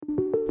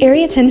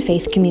Area 10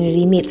 Faith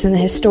Community meets in the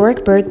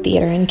historic Byrd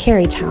Theater in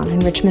Carytown in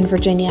Richmond,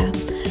 Virginia.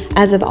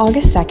 As of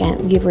August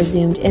 2nd, we have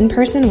resumed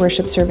in-person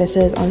worship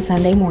services on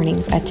Sunday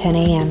mornings at 10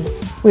 a.m.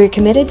 We are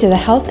committed to the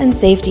health and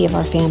safety of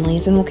our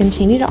families and will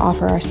continue to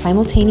offer our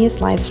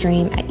simultaneous live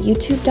stream at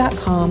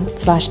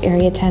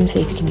youtube.com/Area 10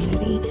 Faith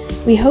Community.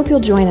 We hope you'll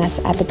join us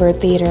at the Byrd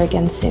Theater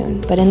again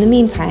soon, but in the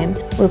meantime,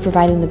 we're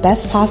providing the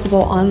best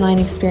possible online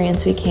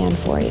experience we can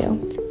for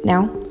you.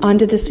 Now, on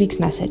to this week's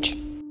message.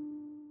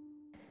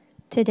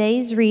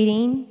 Today's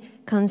reading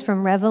comes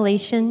from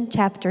Revelation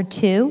chapter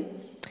 2,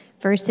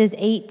 verses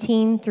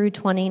 18 through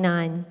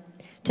 29.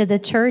 To the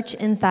church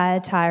in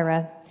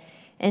Thyatira,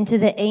 and to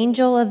the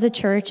angel of the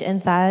church in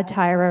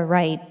Thyatira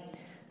write,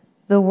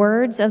 the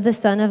words of the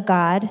Son of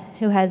God,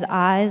 who has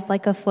eyes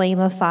like a flame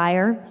of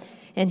fire,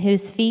 and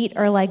whose feet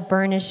are like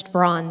burnished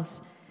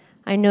bronze.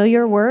 I know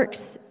your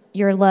works,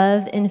 your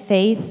love and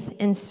faith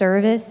and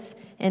service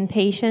and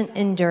patient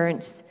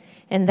endurance,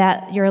 and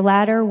that your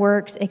latter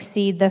works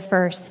exceed the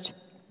first.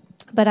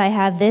 But I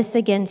have this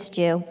against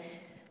you,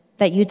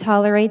 that you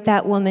tolerate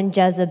that woman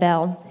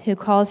Jezebel, who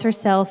calls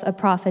herself a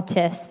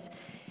prophetess,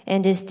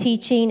 and is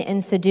teaching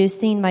and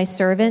seducing my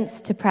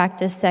servants to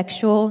practice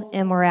sexual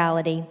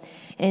immorality,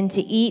 and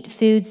to eat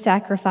food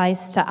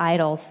sacrificed to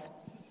idols.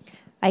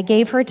 I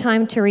gave her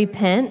time to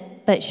repent,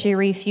 but she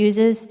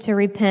refuses to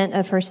repent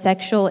of her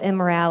sexual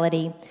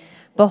immorality.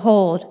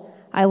 Behold,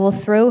 I will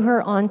throw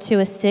her onto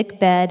a sick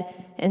bed,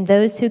 and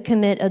those who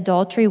commit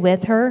adultery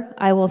with her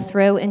I will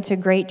throw into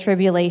great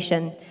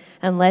tribulation,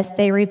 unless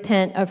they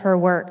repent of her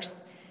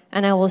works,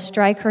 and I will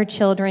strike her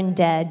children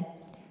dead.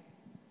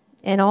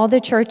 And all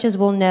the churches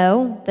will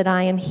know that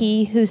I am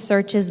he who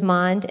searches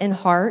mind and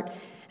heart,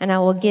 and I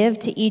will give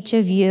to each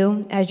of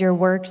you as your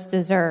works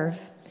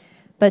deserve.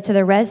 But to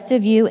the rest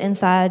of you in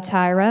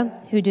Thyatira,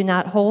 who do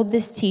not hold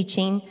this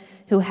teaching,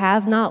 who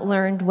have not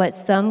learned what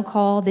some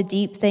call the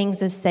deep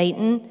things of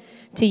Satan,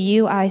 to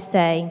you I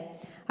say,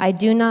 I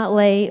do not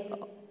lay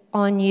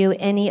on you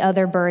any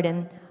other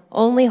burden.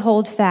 Only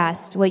hold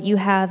fast what you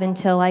have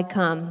until I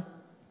come.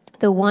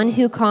 The one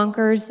who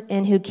conquers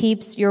and who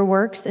keeps your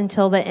works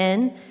until the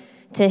end,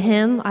 to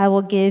him I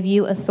will give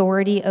you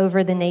authority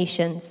over the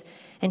nations,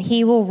 and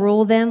he will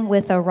rule them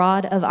with a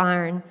rod of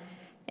iron.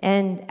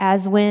 And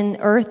as when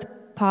earth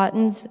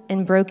pottens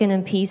and broken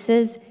in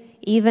pieces,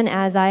 even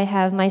as I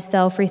have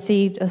myself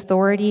received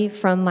authority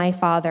from my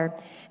Father,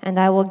 and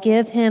I will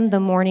give him the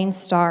morning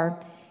star.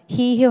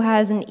 He who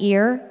has an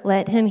ear,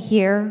 let him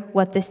hear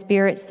what the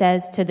Spirit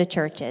says to the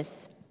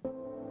churches.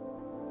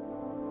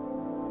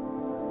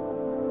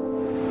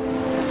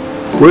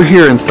 We're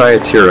here in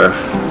Thyatira,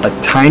 a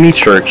tiny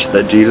church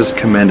that Jesus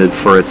commended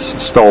for its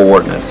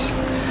stalwartness.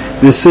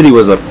 This city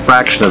was a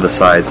fraction of the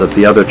size of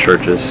the other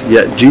churches,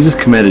 yet Jesus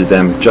commended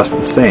them just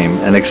the same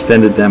and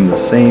extended them the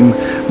same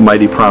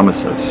mighty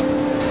promises.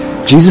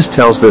 Jesus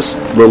tells this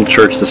little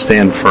church to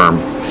stand firm,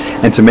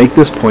 and to make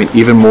this point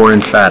even more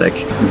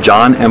emphatic,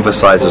 John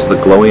emphasizes the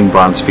glowing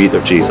bronze feet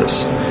of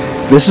Jesus.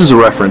 This is a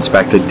reference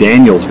back to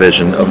Daniel's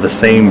vision of the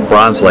same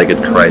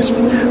bronze-legged Christ,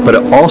 but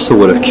it also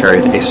would have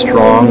carried a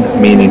strong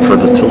meaning for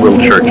the little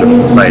church of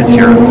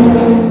Thyatira.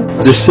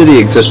 This city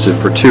existed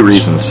for two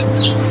reasons.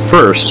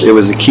 First, it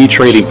was a key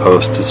trading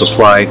post to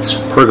supply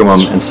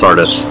Pergamum and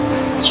Sardis.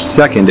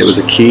 Second, it was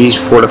a key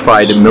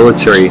fortified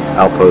military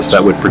outpost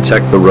that would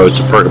protect the road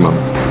to Pergamum.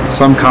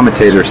 Some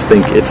commentators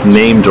think its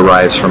name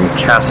derives from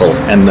castle,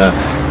 and the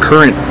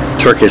current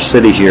Turkish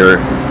city here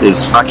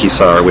is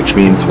Akhisar, which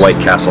means White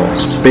Castle.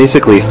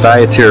 Basically,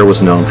 Thyatira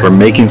was known for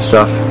making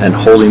stuff and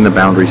holding the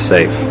boundaries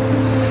safe.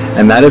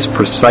 And that is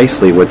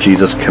precisely what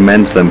Jesus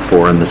commends them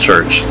for in the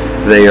church.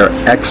 They are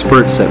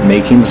experts at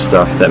making the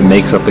stuff that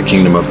makes up the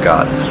kingdom of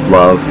God: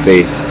 love,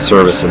 faith,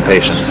 service, and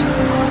patience.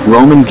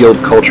 Roman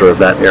guild culture of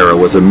that era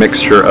was a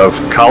mixture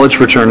of college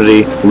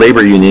fraternity,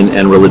 labor union,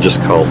 and religious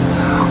cult.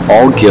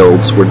 All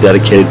guilds were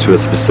dedicated to a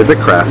specific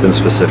craft and a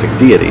specific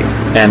deity,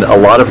 and a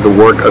lot of the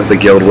work of the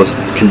guild was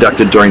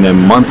conducted during a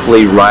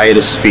monthly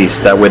riotous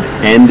feast that would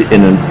end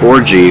in an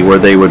orgy where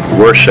they would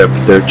worship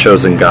their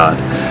chosen god.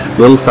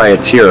 Little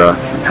Thyatira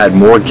had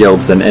more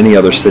guilds than any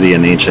other city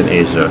in ancient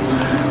Asia.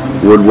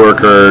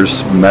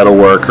 Woodworkers,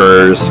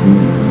 metalworkers,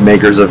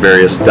 makers of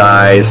various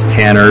dyes,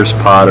 tanners,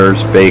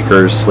 potters,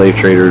 bakers, slave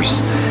traders,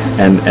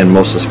 and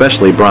most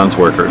especially bronze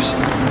workers.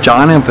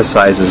 John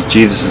emphasizes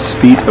Jesus'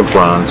 feet of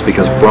bronze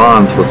because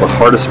bronze was the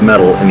hardest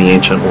metal in the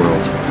ancient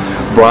world.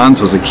 Bronze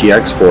was a key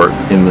export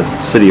in the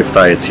city of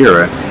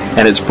Thyatira,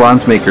 and its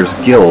bronze makers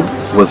guild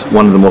was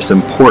one of the most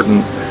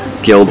important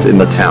guilds in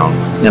the town.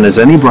 And as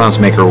any bronze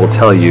maker will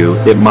tell you,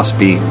 it must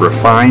be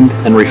refined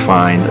and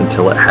refined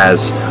until it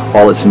has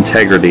all its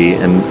integrity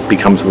and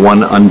becomes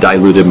one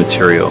undiluted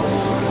material.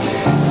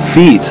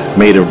 Feet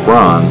made of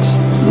bronze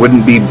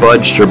wouldn't be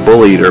budged or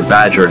bullied or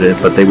badgered,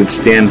 but they would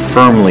stand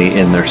firmly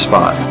in their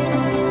spot.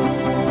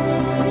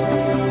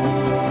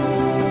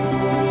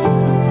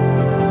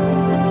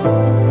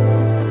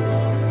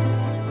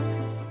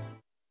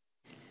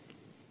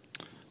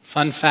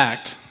 Fun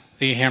fact,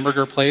 the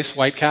hamburger place,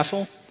 White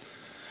Castle,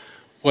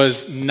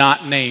 was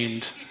not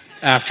named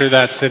after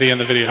that city in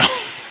the video.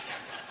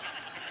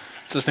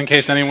 just in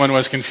case anyone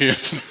was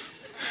confused.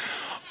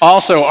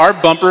 Also, our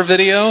bumper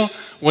video,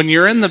 when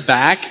you're in the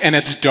back and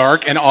it's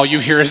dark and all you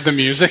hear is the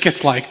music,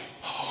 it's like,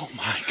 oh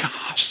my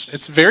gosh.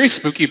 It's very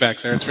spooky back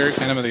there. It's very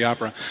Phantom of the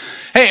Opera.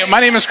 Hey, my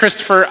name is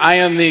Christopher. I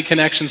am the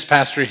Connections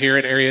Pastor here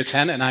at Area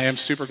 10, and I am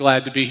super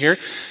glad to be here.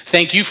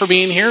 Thank you for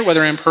being here,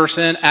 whether in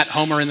person, at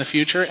home, or in the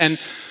future. And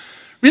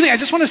really, I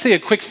just want to say a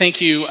quick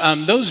thank you.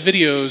 Those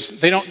videos,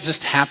 they don't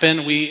just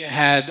happen. We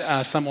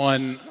had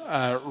someone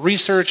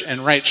research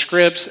and write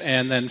scripts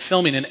and then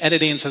filming and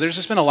editing. So there's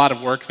just been a lot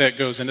of work that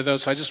goes into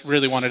those. So I just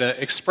really wanted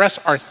to express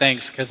our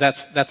thanks because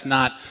that's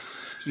not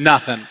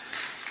nothing.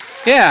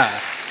 Yeah.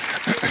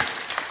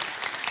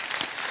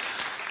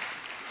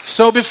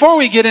 So before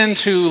we get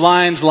into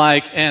lines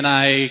like, and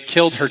I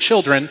killed her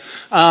children,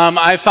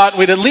 I thought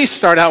we'd at least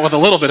start out with a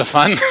little bit of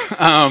fun.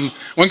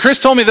 When Chris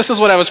told me this is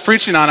what I was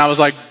preaching on, I was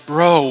like,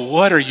 bro,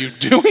 what are you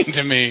doing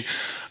to me?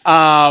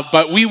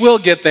 But we will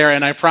get there,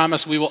 and I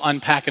promise we will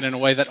unpack it in a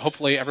way that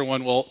hopefully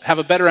everyone will have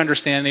a better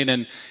understanding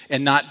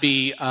and not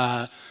be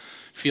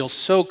feel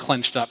so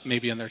clenched up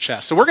maybe in their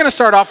chest. So we're going to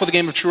start off with a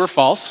game of true or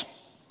false.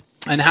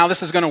 And how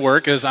this is going to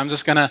work is I'm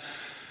just going to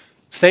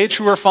say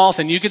true or false,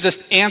 and you can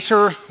just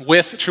answer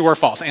with true or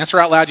false. Answer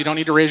out loud. You don't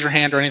need to raise your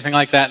hand or anything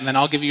like that, and then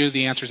I'll give you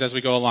the answers as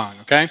we go along,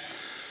 okay?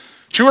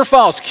 True or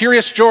false,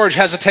 Curious George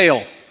has a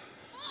tail.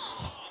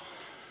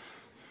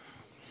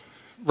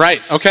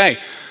 Right, okay.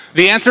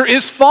 The answer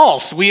is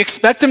false. We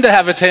expect him to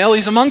have a tail.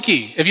 He's a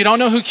monkey. If you don't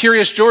know who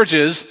Curious George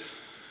is,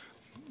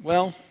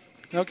 well,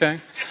 okay.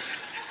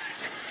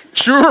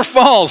 True or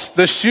false,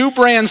 the shoe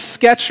brand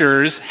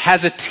Skechers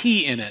has a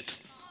T in it.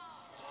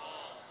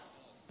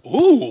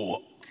 Ooh,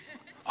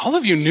 all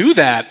of you knew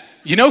that.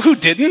 You know who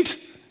didn't?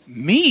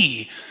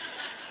 Me.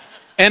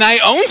 And I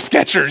own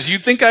Skechers.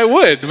 You'd think I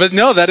would, but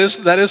no, that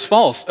is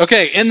false.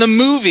 Okay, in the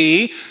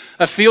movie,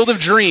 A Field of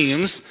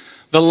Dreams,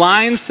 the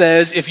line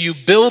says, if you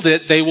build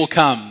it, they will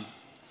come.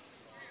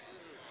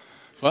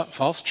 Well,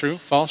 false, true,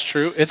 false,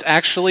 true. It's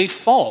actually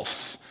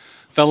false.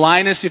 The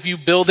line is, if you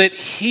build it,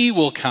 he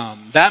will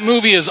come. That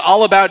movie is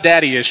all about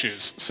daddy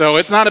issues. So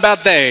it's not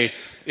about they,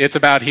 it's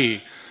about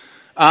he.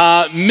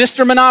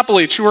 Mr.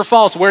 Monopoly, true or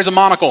false, wears a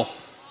monocle.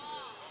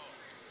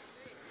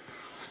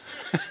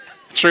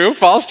 True,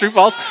 false, true,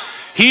 false.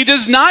 He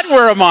does not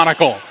wear a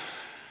monocle.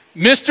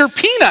 Mr.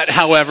 Peanut,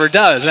 however,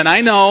 does. And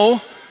I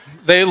know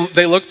they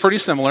look pretty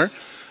similar.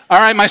 All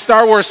right, my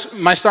Star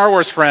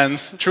Wars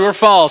friends, true or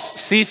false,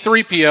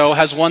 C-3PO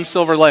has one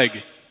silver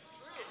leg.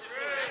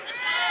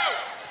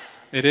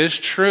 It is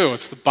true.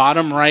 It's the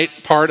bottom right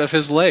part of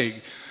his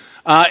leg.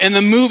 In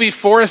the movie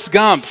Forrest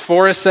Gump,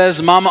 Forrest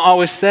says, Mama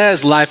always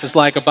says, life is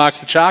like a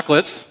box of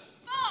chocolates.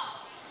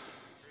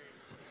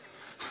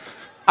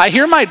 I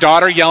hear my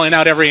daughter yelling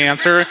out every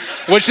answer,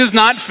 which is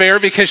not fair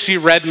because she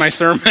read my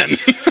sermon.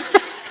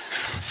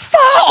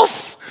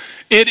 False!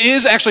 It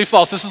is actually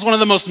false. This is one of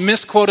the most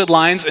misquoted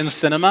lines in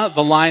cinema.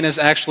 The line is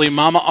actually,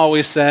 Mama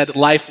always said,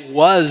 life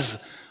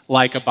was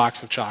like a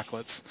box of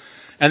chocolates.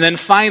 And then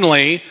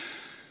finally,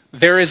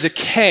 there is a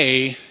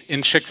K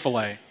in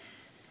Chick-fil-A.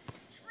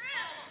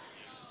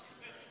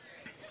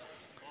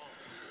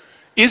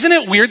 Isn't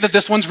it weird that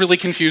this one's really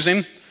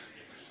confusing?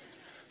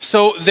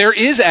 So there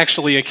is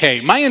actually a K.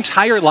 My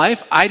entire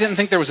life, I didn't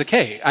think there was a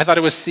K. I thought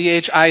it was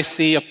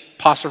C-H-I-C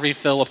apostrophe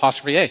Phil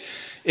apostrophe A.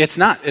 It's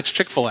not. It's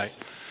Chick-fil-A.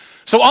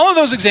 So all of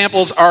those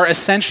examples are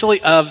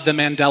essentially of the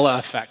Mandela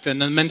effect.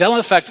 And the Mandela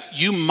effect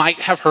you might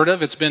have heard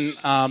of. It's been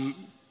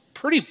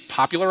pretty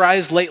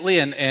popularized lately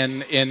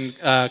in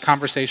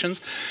conversations.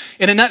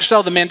 In a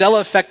nutshell, the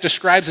Mandela effect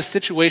describes a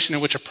situation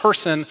in which a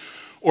person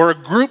or a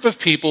group of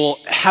people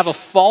have a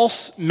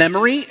false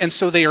memory, and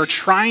so they are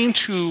trying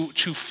to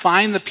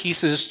find the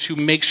pieces to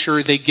make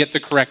sure they get the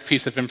correct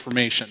piece of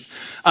information.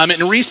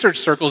 In research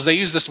circles, they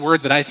use this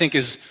word that I think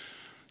is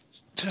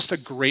just a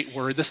great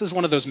word. This is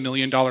one of those $1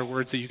 million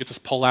words that you could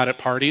just pull out at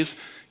parties.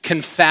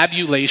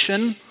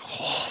 Confabulation.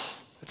 Oh,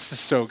 it's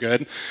just so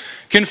good.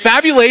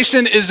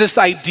 Confabulation is this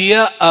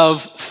idea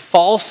of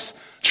false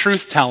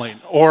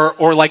truth-telling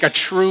or like a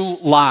true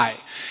lie.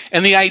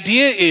 And the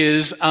idea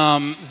is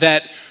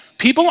that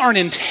people aren't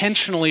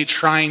intentionally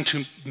trying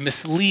to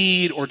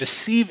mislead or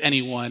deceive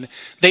anyone.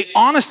 They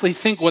honestly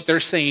think what they're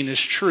saying is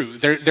true.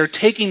 They're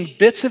taking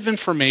bits of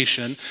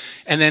information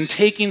and then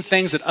taking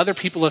things that other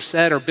people have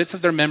said or bits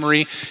of their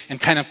memory and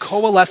kind of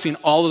coalescing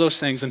all of those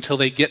things until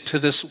they get to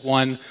this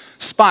one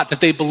spot that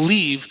they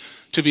believe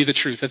to be the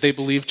truth, that they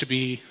believe to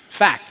be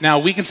fact. Now,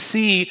 we can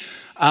see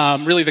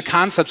really the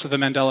concepts of the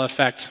Mandela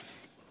effect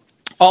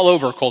all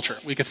over culture.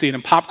 We can see it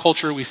in pop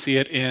culture. We see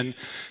it in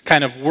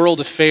kind of world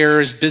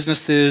affairs,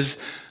 businesses,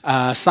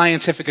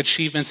 scientific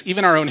achievements,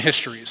 even our own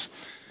histories.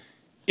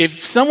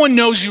 If someone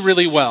knows you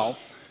really well,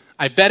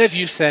 I bet if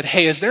you said,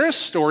 hey, is there a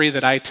story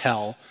that I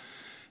tell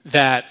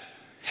that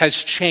has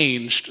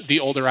changed the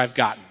older I've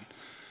gotten?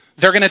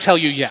 They're going to tell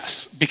you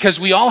yes, because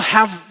we all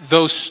have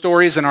those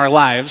stories in our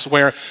lives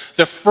where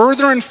the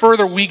further and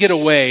further we get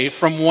away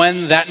from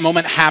when that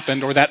moment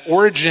happened or that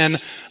origin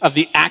of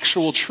the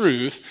actual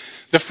truth,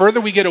 The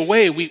further we get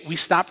away, we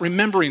stop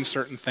remembering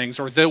certain things,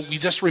 or we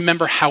just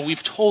remember how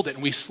we've told it.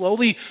 And we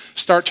slowly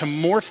start to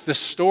morph the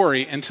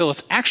story until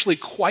it's actually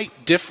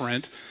quite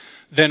different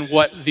than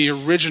what the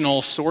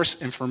original source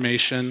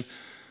information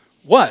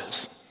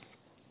was.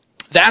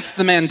 That's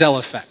the Mandela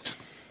effect.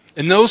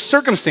 In those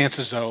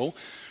circumstances, though,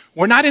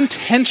 we're not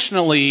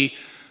intentionally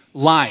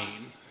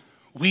lying.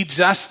 We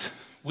just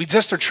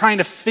are trying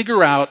to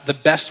figure out the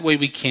best way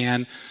we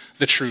can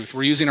the truth.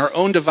 We're using our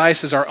own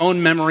devices, our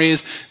own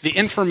memories, the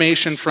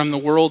information from the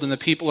world and the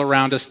people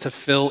around us to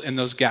fill in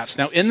those gaps.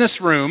 Now, in this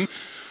room,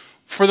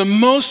 for the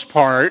most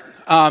part,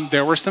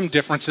 there were some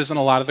differences in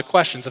a lot of the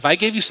questions. If I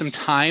gave you some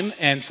time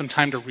and some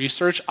time to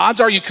research, odds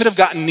are you could have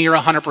gotten near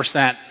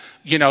 100%,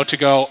 to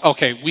go,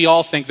 okay, we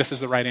all think this is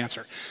the right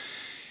answer.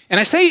 And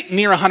I say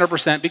near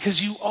 100%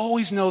 because you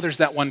always know there's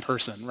that one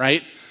person,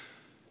 right?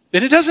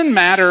 That it doesn't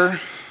matter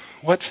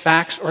what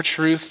facts or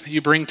truth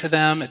you bring to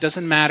them. It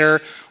doesn't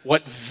matter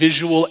what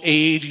visual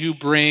aid you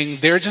bring.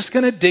 They're just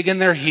going to dig in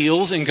their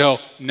heels and go,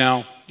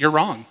 no, you're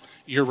wrong.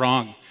 You're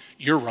wrong.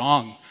 You're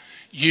wrong.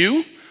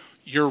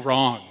 You're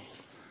wrong.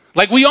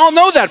 Like, we all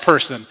know that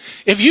person.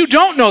 If you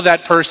don't know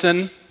that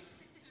person,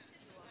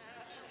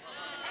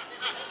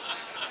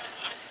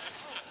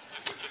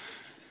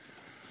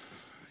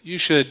 you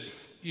should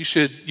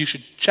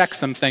check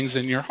some things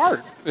in your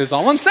heart, is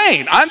all I'm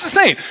saying. I'm just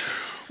saying.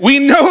 We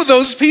know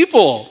those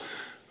people.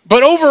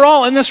 But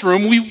overall, in this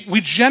room,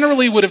 we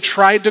generally would have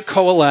tried to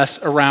coalesce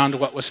around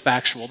what was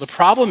factual. The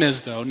problem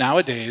is, though,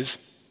 nowadays,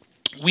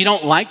 we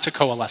don't like to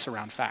coalesce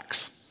around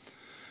facts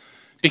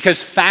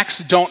because facts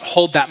don't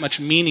hold that much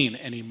meaning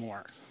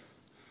anymore.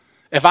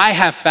 If I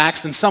have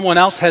facts, then someone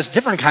else has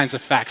different kinds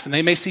of facts, and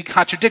they may seem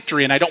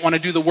contradictory, and I don't want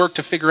to do the work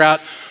to figure out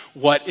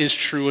what is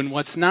true and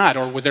what's not,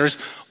 or where there's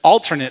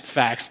alternate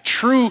facts.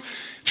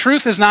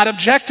 Truth is not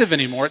objective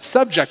anymore, it's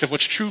subjective.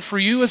 What's true for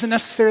you isn't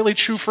necessarily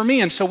true for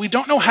me, and so we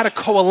don't know how to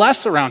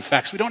coalesce around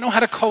facts. We don't know how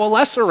to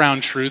coalesce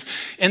around truth.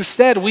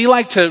 Instead, we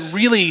like to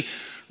really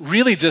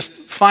just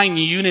find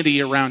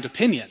unity around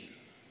opinion.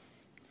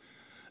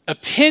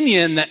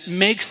 Opinion that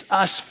makes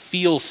us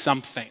feel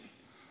something,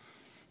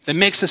 that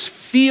makes us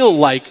feel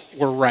like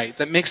we're right,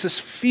 that makes us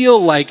feel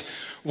like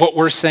what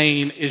we're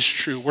saying is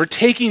true. We're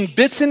taking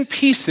bits and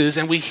pieces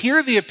and we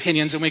hear the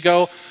opinions and we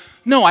go,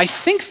 no, I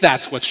think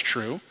that's what's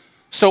true.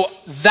 So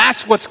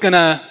that's what's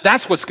gonna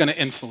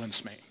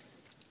influence me.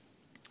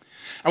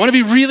 I want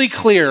to be really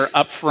clear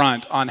up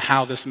front on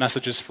how this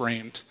message is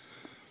framed.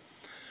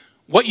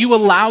 What you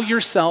allow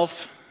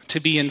yourself to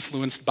be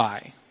influenced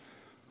by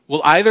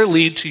will either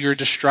lead to your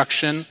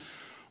destruction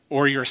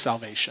or your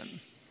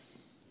salvation.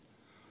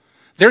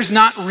 There's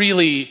not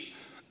really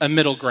a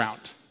middle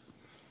ground.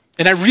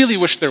 And I really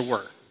wish there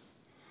were.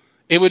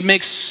 It would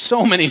make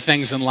so many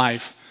things in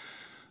life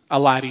a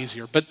lot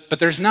easier. But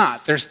there's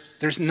not.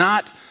 There's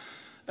not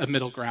a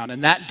middle ground.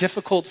 And that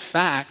difficult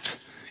fact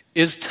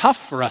is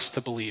tough for us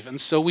to believe.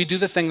 And so we do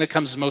the thing that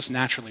comes most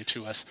naturally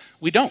to us.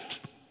 We don't.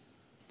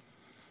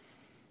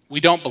 We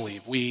don't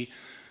believe. We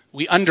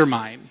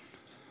undermine.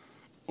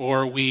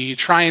 Or we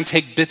try and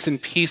take bits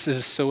and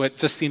pieces so it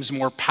just seems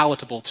more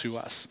palatable to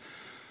us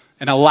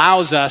and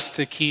allows us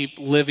to keep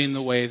living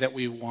the way that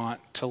we want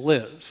to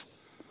live.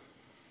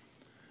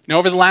 Now,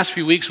 over the last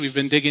few weeks, we've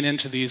been digging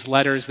into these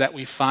letters that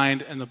we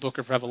find in the book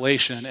of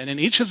Revelation. And in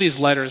each of these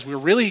letters, we're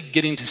really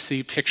getting to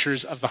see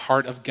pictures of the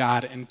heart of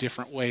God in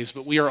different ways.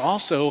 But we are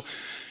also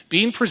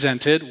being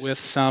presented with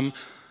some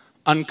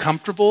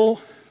uncomfortable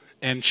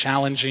and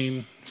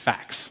challenging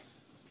facts.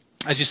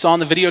 As you saw in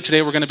the video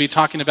today, we're going to be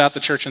talking about the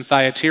church in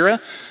Thyatira.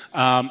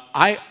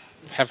 I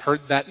have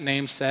heard that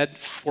name said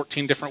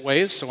 14 different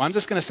ways, so I'm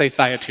just going to say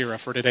Thyatira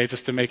for today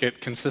just to make it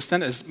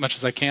consistent as much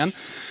as I can.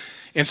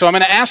 And so I'm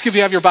going to ask you if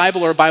you have your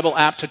Bible or a Bible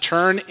app to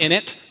turn in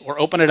it or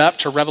open it up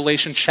to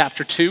Revelation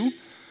chapter 2,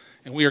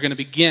 and we are going to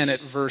begin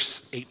at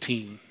verse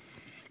 18.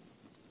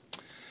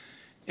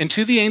 And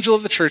to the angel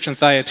of the church in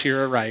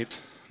Thyatira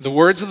write, the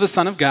words of the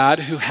Son of God,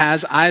 who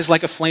has eyes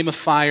like a flame of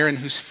fire and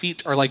whose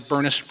feet are like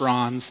burnished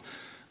bronze.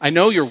 I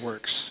know your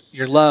works,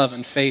 your love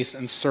and faith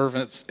and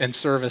service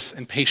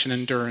and patient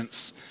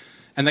endurance,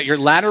 and that your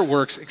latter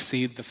works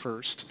exceed the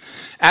first.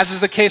 As is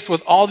the case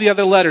with all the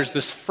other letters,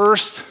 this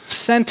first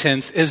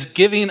sentence is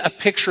giving a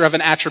picture of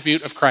an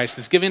attribute of Christ,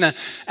 is giving an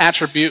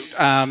attribute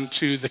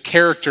to the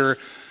character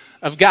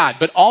of God,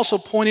 but also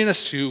pointing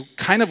us to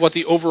kind of what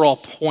the overall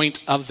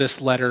point of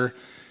this letter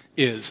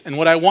is. And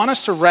what I want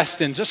us to rest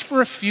in just for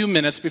a few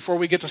minutes before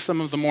we get to some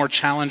of the more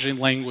challenging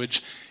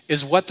language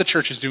is what the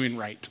church is doing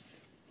right.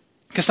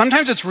 Because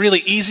sometimes it's really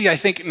easy, I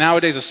think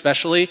nowadays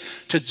especially,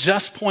 to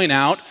just point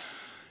out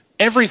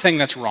everything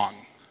that's wrong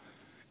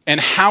and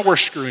how we're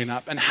screwing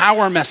up and how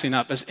we're messing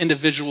up as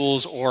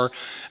individuals or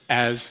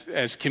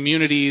as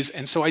communities.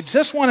 And so I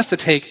just want us to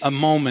take a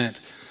moment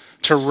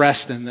to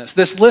rest in this.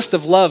 This list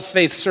of love,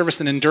 faith, service,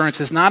 and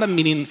endurance is not a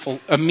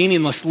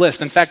meaningless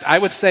list. In fact, I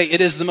would say it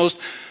is the most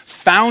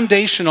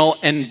foundational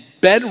and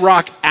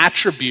bedrock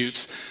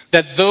attributes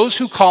that those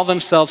who call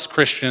themselves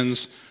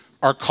Christians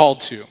are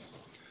called to.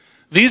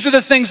 These are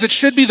the things that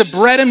should be the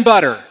bread and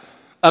butter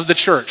of the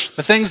church,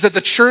 the things that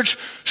the church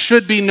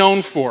should be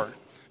known for.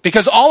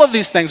 Because all of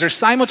these things are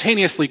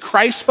simultaneously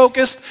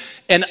Christ-focused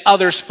and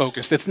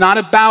others-focused. It's not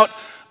about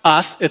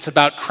us, it's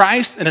about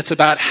Christ, and it's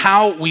about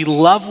how we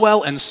love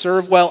well and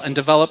serve well and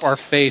develop our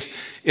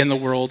faith in the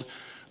world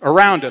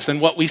around us.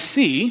 And what we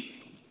see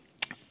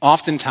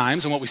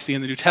oftentimes, and what we see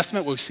in the New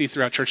Testament, what we see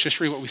throughout church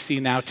history, what we see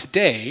now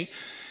today,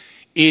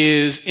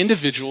 is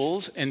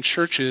individuals and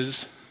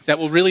churches that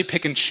will really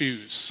pick and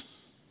choose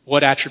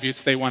what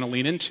attributes they want to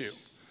lean into,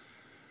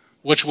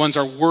 which ones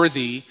are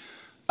worthy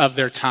of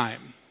their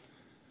time.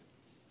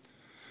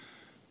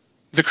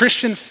 The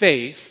Christian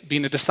faith,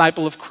 being a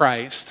disciple of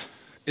Christ,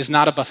 is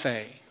not a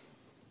buffet.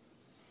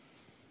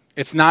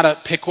 It's not a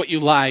pick what you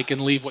like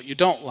and leave what you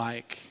don't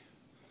like.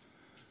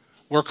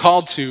 We're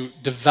called to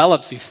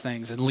develop these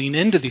things and lean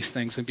into these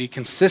things and be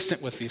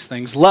consistent with these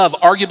things. Love,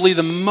 arguably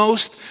the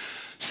most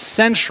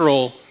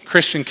central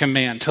Christian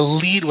command, to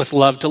lead with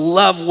love, to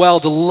love well,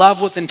 to love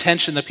with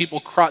intention the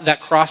people that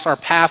cross our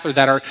path or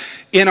that are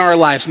in our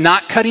lives.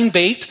 Not cutting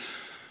bait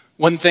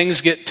when things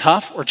get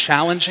tough or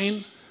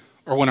challenging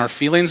or when our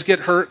feelings get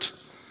hurt,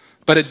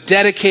 but a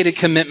dedicated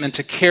commitment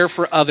to care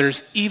for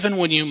others even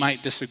when you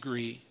might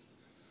disagree,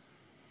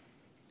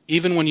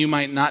 even when you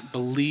might not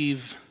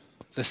believe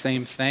the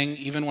same thing,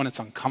 even when it's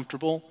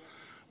uncomfortable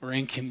or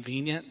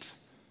inconvenient,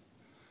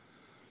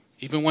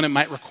 even when it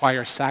might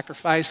require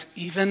sacrifice,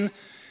 even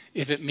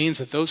if it means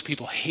that those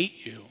people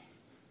hate you.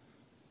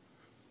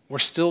 We're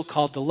still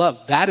called to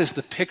love. That is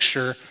the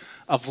picture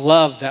of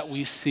love that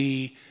we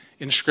see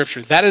in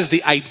Scripture. That is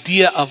the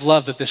idea of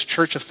love that this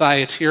church of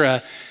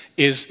Thyatira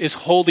is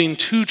holding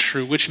to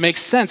true, which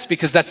makes sense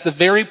because that's the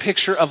very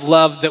picture of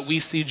love that we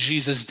see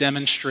Jesus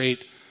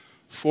demonstrate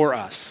for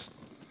us.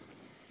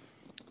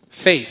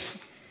 Faith.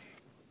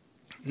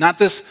 Not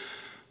this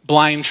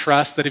blind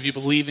trust that if you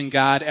believe in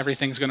God,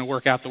 everything's going to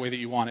work out the way that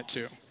you want it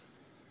to.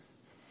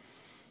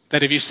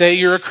 That if you say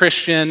you're a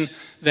Christian,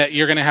 that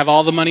you're going to have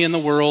all the money in the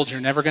world,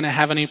 you're never going to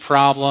have any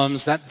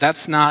problems.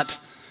 That's not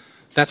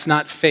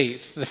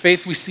faith. The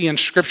faith we see in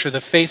Scripture,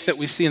 the faith that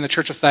we see in the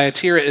church of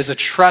Thyatira is a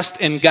trust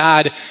in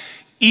God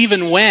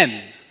even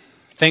when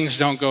things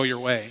don't go your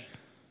way.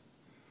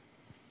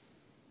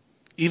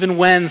 Even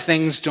when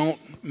things don't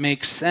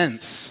make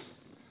sense.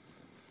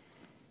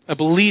 A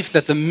belief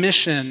that the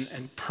mission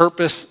and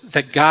purpose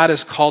that God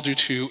has called you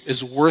to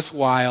is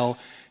worthwhile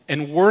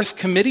and worth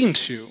committing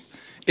to.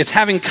 It's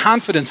having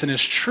confidence in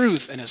His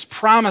truth and His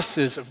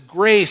promises of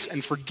grace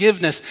and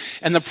forgiveness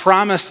and the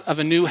promise of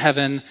a new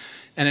heaven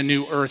and a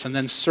new earth, and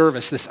then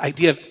service, this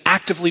idea of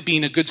actively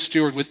being a good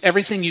steward with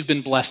everything you've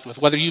been blessed with,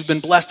 whether you've been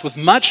blessed with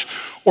much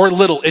or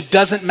little, it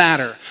doesn't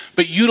matter,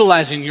 but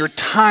utilizing your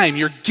time,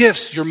 your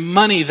gifts, your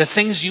money, the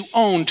things you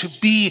own to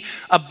be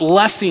a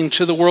blessing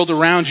to the world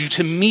around you,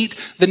 to meet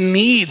the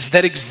needs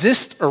that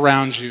exist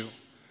around you,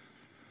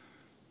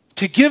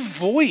 to give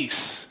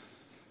voice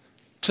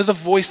to the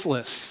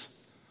voiceless,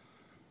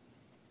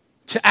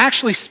 to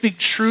actually speak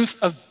truth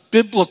of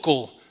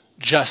biblical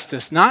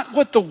justice, not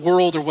what the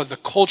world or what the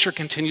culture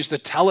continues to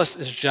tell us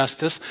is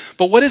justice,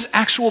 but what is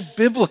actual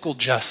biblical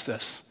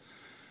justice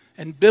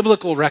and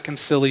biblical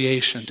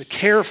reconciliation, to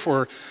care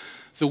for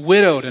the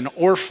widowed and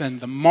orphaned,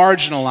 the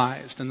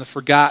marginalized and the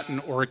forgotten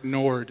or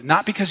ignored,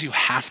 not because you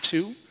have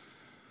to,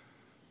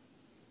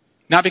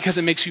 not because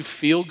it makes you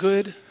feel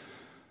good,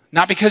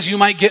 not because you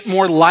might get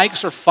more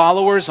likes or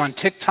followers on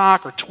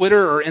TikTok or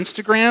Twitter or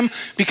Instagram,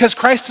 because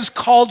Christ has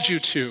called you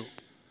to,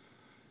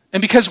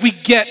 and because we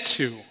get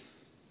to.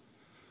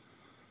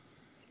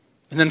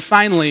 And then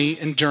finally,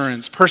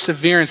 endurance,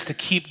 perseverance to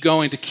keep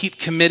going, to keep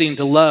committing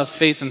to love,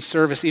 faith, and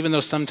service, even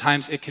though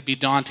sometimes it could be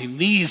daunting.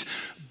 These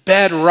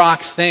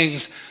bedrock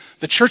things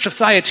the church of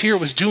Thyatira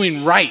was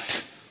doing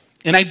right.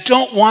 And I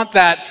don't want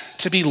that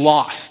to be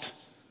lost.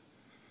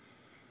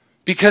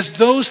 Because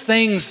those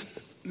things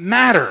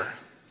matter.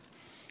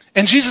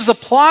 And Jesus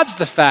applauds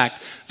the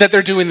fact that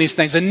they're doing these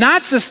things. And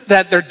not just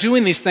that they're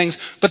doing these things,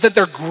 but that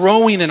they're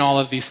growing in all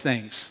of these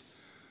things.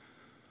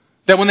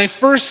 That when they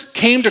first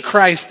came to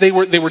Christ, they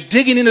were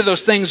digging into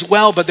those things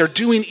well, but they're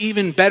doing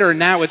even better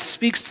now. It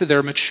speaks to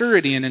their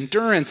maturity and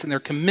endurance and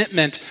their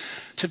commitment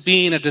to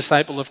being a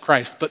disciple of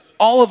Christ. But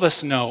all of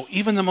us know,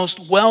 even the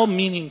most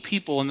well-meaning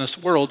people in this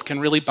world can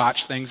really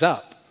botch things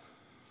up.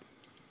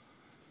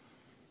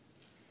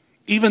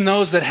 Even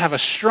those that have a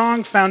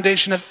strong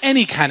foundation of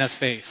any kind of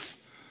faith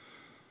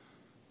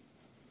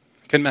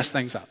can mess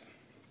things up.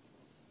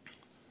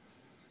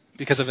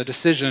 Because of a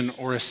decision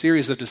or a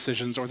series of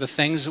decisions or the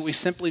things that we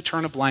simply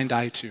turn a blind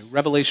eye to.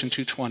 Revelation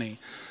 2:20.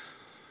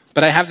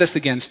 But I have this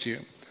against you,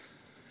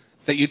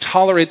 that you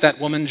tolerate that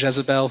woman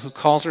Jezebel who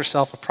calls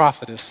herself a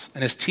prophetess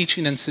and is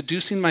teaching and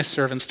seducing my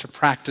servants to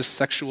practice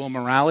sexual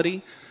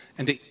immorality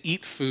and to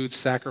eat food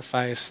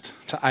sacrificed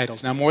to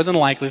idols. Now, more than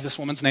likely, this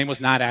woman's name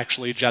was not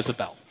actually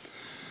Jezebel.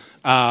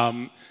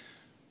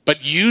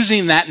 But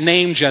using that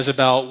name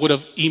Jezebel would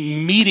have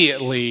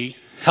immediately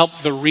help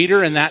the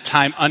reader in that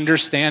time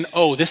understand,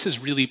 oh, this is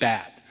really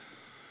bad.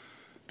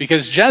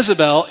 Because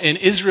Jezebel in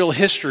Israel's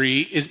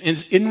history is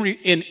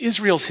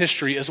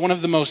one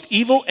of the most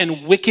evil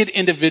and wicked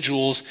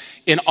individuals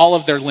in all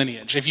of their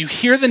lineage. If you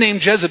hear the name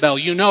Jezebel,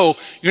 you know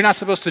you're not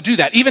supposed to do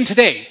that. Even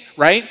today,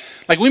 right?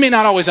 Like, we may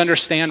not always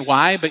understand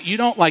why, but you're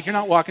not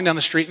walking down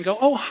the street and go,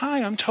 oh,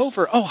 hi, I'm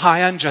Topher. Oh,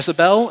 hi, I'm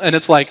Jezebel. And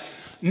it's like,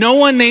 no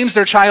one names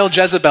their child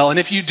Jezebel. And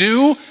if you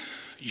do,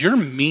 you're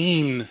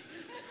mean.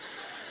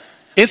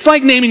 It's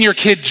like naming your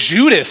kid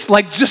Judas.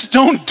 Like, just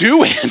don't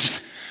do it.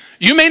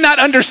 You may not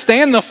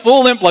understand the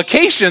full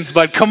implications,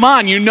 but come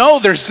on,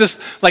 there's just,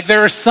 like, there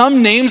are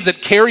some names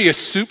that carry a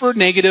super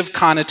negative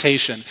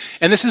connotation.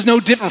 And this is no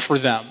different for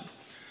them.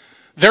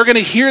 They're going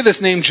to hear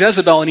this name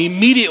Jezebel, and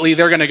immediately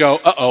they're going to go,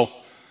 uh-oh,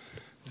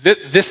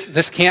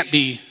 this can't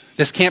be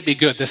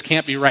good. This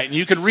can't be right. And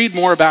you can read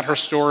more about her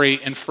story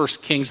in 1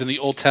 Kings in the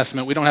Old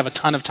Testament. We don't have a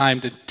ton of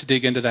time to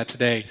dig into that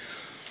today.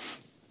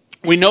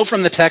 We know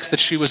from the text that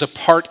she was a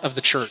part of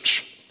the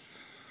church.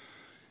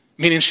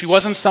 Meaning she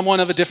wasn't someone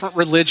of a different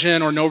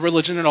religion or no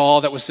religion at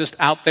all that was just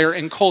out there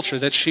in culture,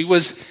 that she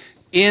was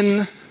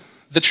in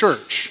the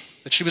church,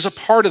 that she was a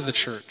part of the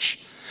church.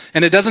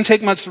 And it doesn't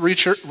take much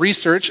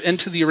research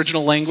into the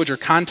original language or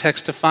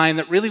context to find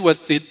that really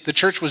what the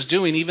church was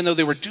doing, even though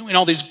they were doing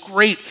all these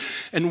great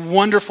and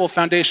wonderful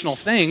foundational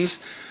things,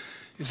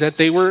 is that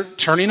they were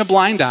turning a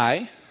blind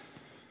eye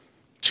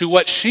to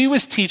what she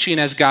was teaching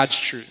as God's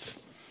truth,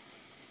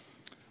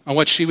 on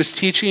what she was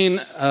teaching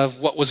of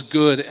what was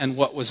good and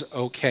what was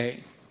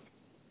okay.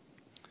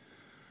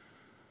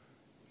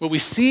 What we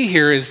see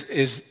here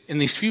is in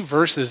these few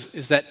verses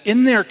is that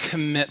in their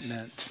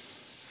commitment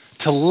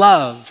to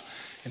love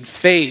and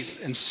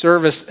faith and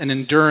service and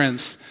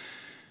endurance,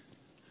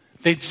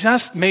 they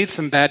just made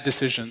some bad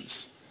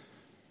decisions.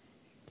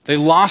 They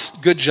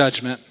lost good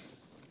judgment,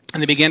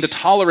 and they began to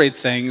tolerate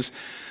things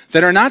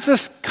that are not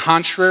just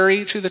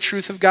contrary to the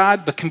truth of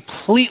God, but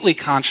completely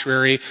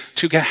contrary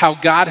to how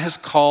God has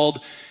called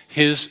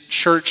his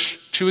church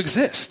to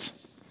exist.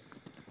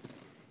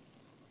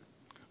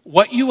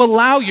 What you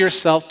allow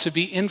yourself to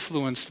be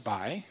influenced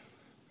by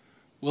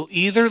will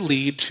either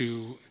lead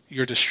to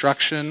your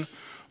destruction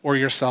or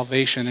your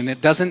salvation. And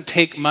it doesn't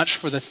take much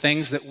for the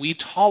things that we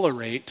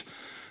tolerate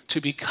to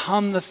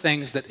become the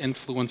things that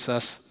influence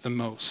us the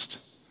most.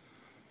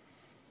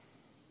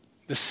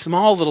 The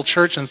small little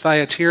church in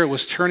Thyatira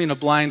was turning a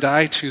blind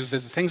eye to the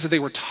things that they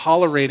were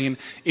tolerating.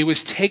 It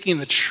was taking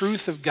the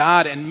truth of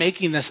God and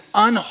making this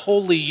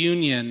unholy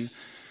union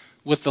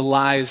with the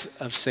lies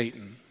of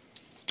Satan.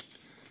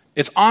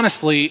 It's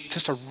honestly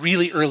just a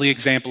really early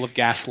example of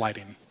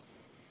gaslighting,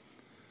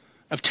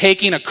 of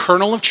taking a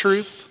kernel of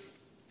truth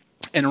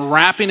and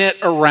wrapping it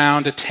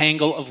around a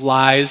tangle of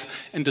lies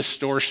and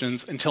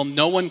distortions until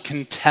no one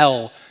can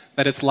tell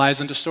that it's lies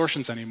and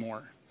distortions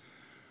anymore.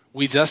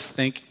 We just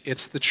think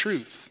it's the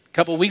truth. A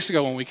couple of weeks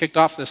ago when we kicked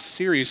off this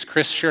series,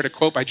 Chris shared a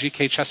quote by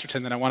G.K.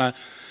 Chesterton that I want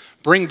to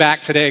bring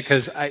back today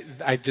because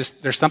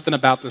there's something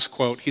about this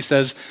quote. He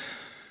says,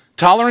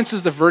 "Tolerance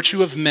is the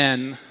virtue of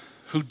men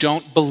who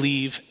don't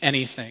believe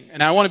anything."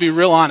 And I want to be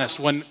real honest.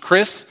 When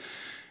Chris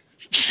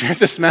shared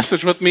this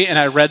message with me and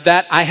I read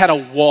that, I had a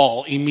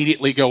wall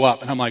immediately go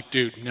up. And I'm like,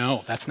 dude,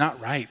 no, that's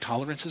not right.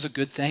 Tolerance is a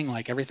good thing.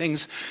 Like,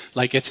 everything's,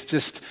 like, it's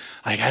just,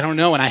 like, I don't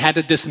know. And I had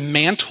to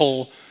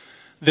dismantle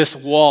this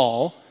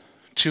wall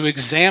to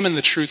examine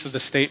the truth of the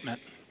statement.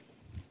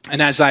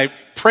 And as I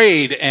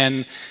prayed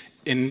and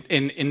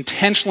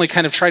intentionally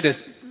kind of tried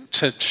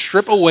to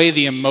strip away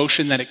the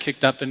emotion that it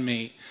kicked up in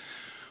me,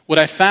 what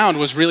I found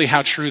was really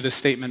how true this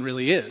statement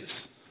really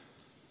is.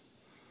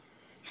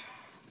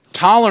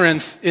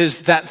 Tolerance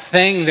is that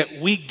thing that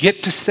we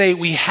get to say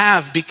we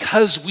have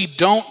because we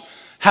don't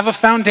have a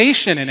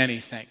foundation in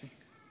anything.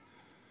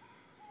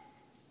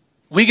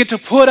 We get to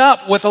put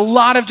up with a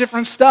lot of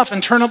different stuff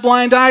and turn a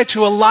blind eye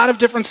to a lot of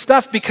different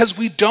stuff because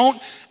we don't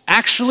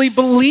actually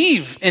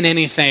believe in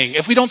anything.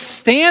 If we don't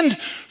stand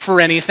for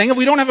anything, if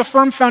we don't have a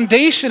firm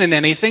foundation in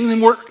anything,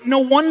 then no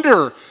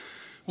wonder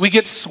we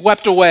get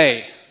swept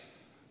away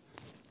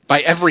by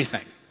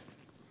everything,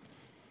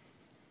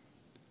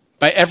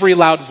 by every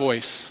loud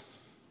voice,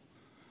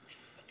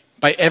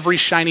 by every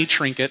shiny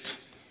trinket,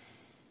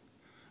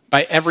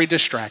 by every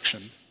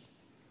distraction.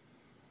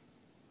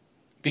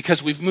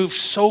 Because we've moved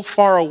so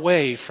far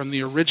away from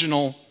the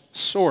original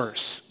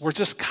source. We're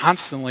just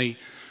constantly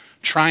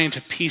trying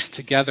to piece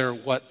together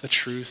what the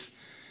truth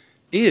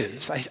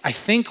is. I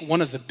think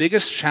one of the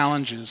biggest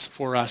challenges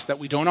for us that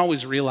we don't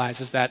always realize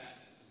is that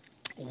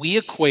we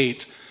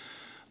equate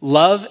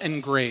love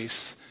and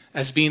grace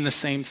as being the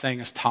same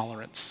thing as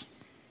tolerance.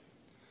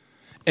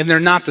 And they're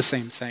not the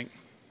same thing.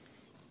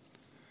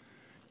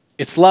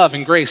 It's love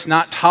and grace,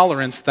 not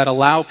tolerance, that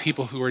allow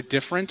people who are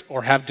different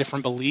or have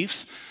different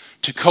beliefs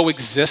to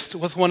coexist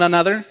with one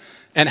another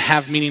and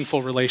have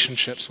meaningful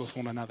relationships with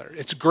one another.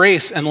 It's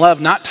grace and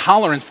love, not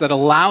tolerance, that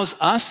allows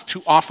us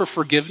to offer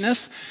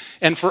forgiveness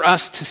and for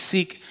us to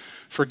seek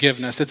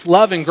forgiveness. It's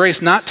love and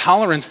grace, not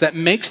tolerance, that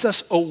makes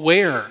us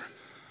aware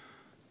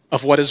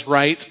of what is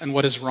right and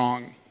what is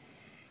wrong.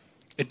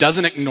 It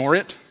doesn't ignore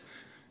it.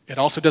 It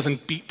also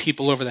doesn't beat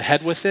people over the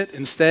head with it.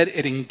 Instead,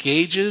 it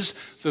engages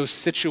those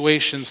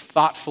situations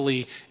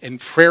thoughtfully and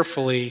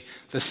prayerfully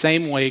the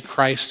same way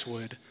Christ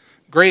would.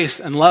 Grace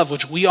and love,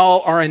 which we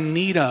all are in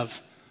need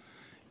of,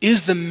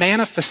 is the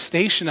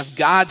manifestation of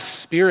God's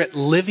Spirit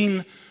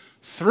living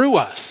through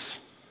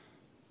us,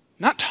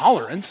 not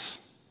tolerance.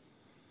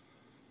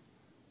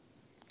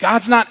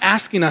 God's not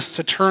asking us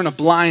to turn a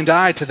blind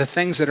eye to the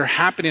things that are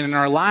happening in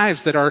our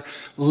lives, that are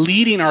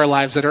leading our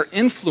lives, that are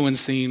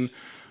influencing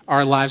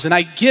our lives. And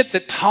I get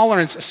that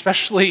tolerance,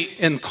 especially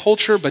in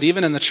culture, but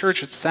even in the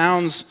church, it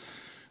sounds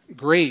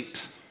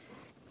great.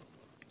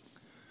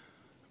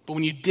 But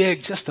when you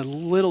dig just a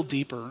little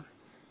deeper,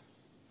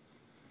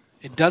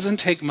 it doesn't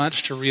take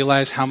much to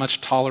realize how much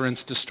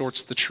tolerance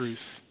distorts the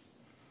truth.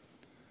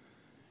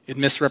 It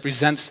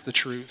misrepresents the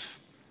truth.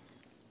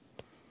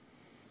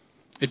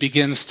 It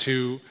begins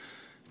to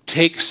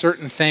take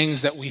certain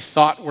things that we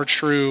thought were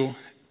true,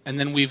 and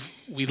then we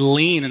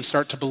lean and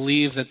start to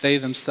believe that they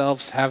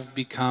themselves have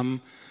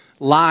become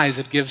lies.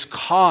 It gives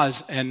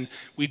cause, and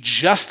we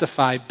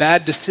justify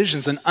bad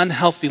decisions and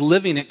unhealthy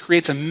living. It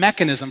creates a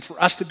mechanism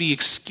for us to be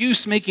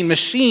excuse-making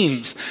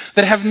machines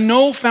that have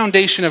no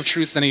foundation of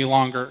truth any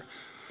longer,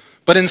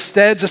 but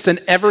instead just an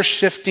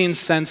ever-shifting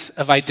sense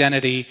of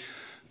identity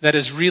that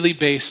is really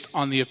based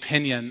on the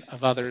opinion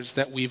of others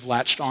that we've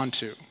latched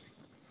onto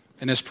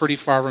and is pretty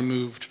far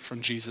removed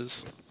from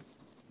Jesus.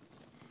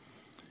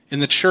 In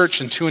the church,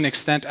 and to an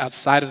extent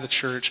outside of the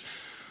church,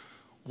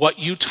 what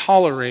you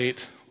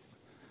tolerate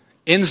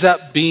ends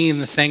up being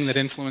the thing that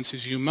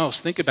influences you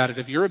most. Think about it.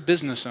 If you're a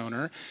business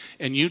owner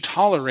and you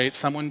tolerate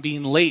someone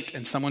being late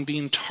and someone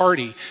being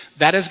tardy,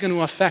 that is going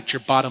to affect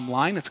your bottom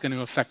line. It's going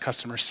to affect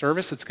customer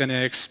service. It's going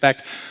to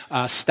affect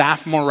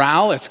staff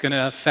morale. It's going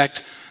to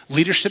affect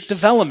leadership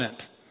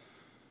development.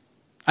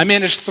 I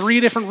manage 3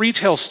 different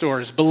retail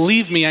stores.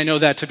 Believe me, I know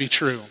that to be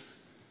true.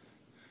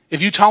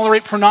 If you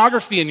tolerate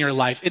pornography in your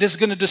life, it is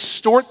going to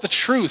distort the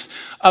truth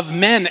of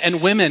men and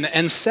women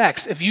and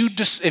sex. If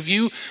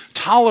you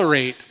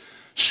tolerate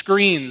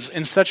screens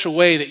in such a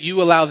way that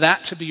you allow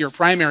that to be your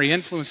primary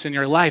influence in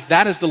your life,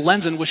 that is the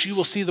lens in which you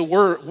will see the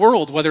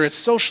world, whether it's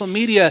social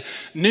media,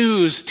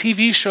 news,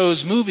 TV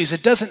shows, movies.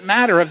 It doesn't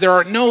matter if there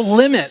are no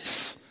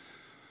limits.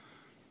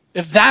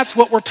 If that's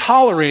what we're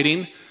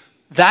tolerating,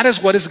 that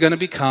is what is going to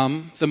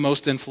become the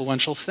most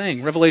influential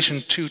thing. Revelation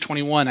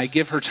 2:21, I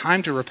give her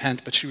time to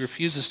repent, but she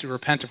refuses to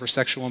repent of her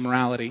sexual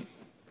immorality.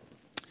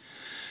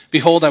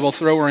 Behold, I will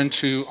throw her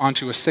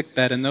onto a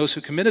sickbed, and those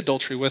who commit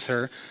adultery with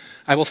her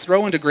I will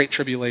throw into great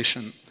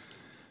tribulation,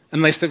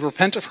 unless they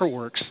repent of her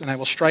works, and I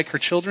will strike her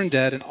children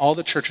dead, and all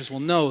the churches will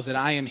know that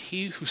I am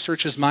he who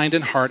searches mind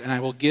and heart, and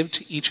I will give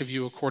to each of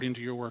you according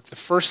to your work. The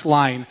first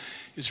line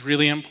is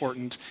really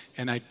important,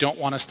 and I don't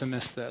want us to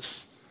miss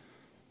this.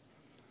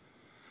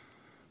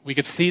 We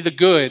could see the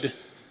good,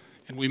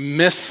 and we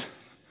miss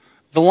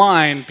the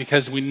line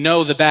because we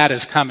know the bad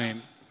is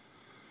coming.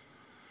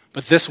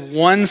 But this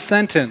one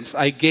sentence,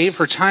 I gave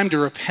her time to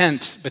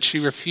repent, but she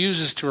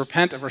refuses to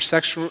repent of her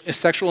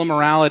sexual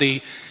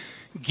immorality,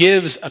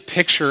 gives a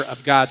picture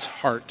of God's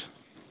heart.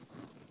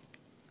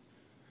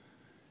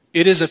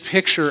 It is a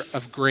picture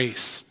of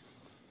grace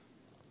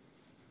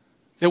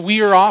that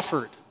we are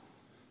offered.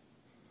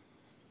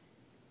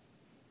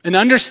 And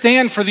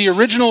understand, for the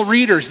original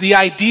readers, the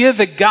idea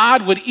that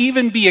God would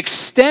even be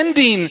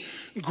extending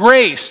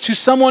grace to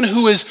someone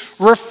who is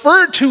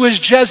referred to as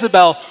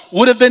Jezebel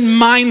would have been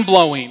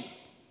mind-blowing.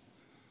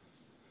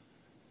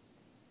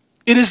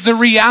 It is the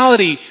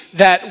reality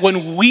that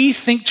when we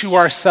think to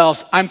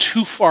ourselves, I'm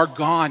too far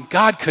gone,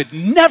 God could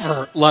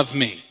never love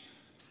me.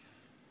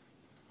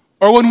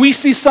 Or when we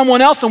see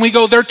someone else and we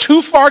go, they're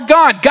too far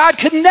gone, God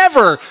could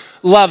never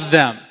love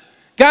them.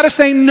 God is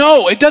saying,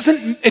 no, it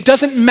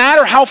doesn't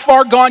matter how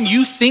far gone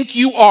you think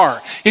you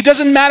are. It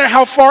doesn't matter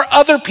how far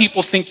other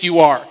people think you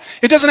are.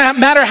 It doesn't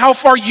matter how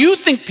far you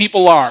think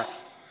people are.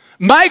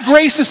 My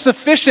grace is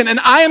sufficient, and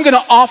I am going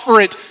to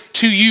offer it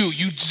to you.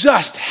 You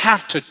just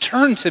have to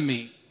turn to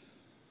me.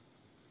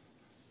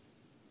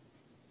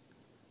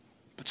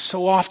 But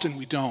so often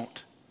we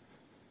don't.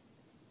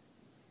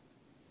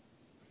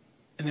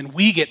 And then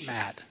we get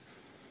mad.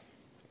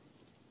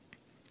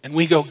 And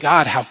we go,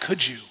 God, how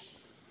could you?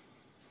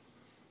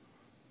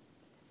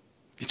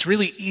 It's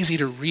really easy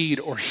to read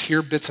or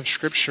hear bits of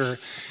scripture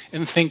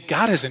and think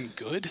God isn't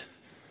good.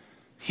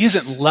 He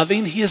isn't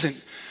loving. He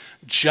isn't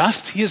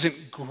just. He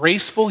isn't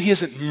graceful. He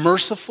isn't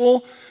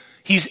merciful.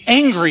 He's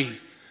angry,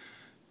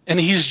 and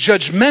he's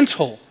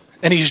judgmental,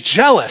 and he's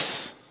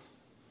jealous.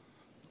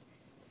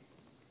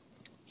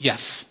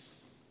 Yes.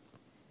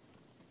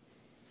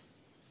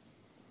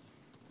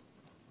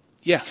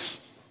 Yes.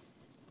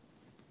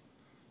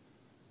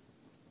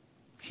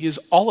 He is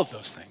all of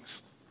those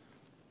things.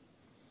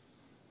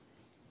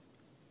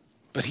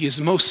 But he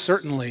is most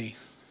certainly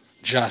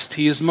just.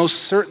 He is most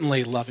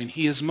certainly loving.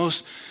 He is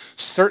most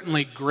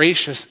certainly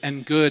gracious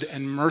and good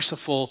and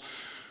merciful.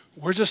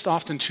 We're just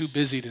often too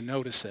busy to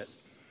notice it.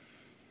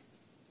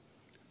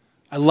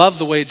 I love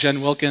the way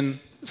Jen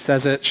Wilkin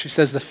says it. She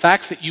says, the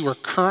fact that you are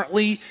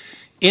currently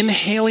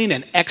Inhaling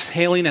and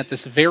exhaling at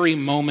this very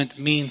moment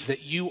means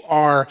that you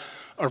are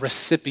a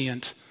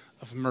recipient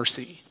of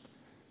mercy.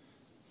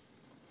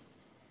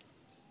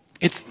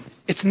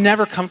 It's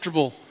never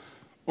comfortable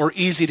or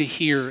easy to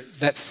hear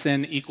that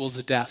sin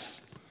equals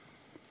death,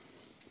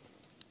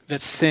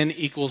 that sin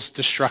equals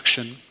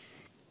destruction.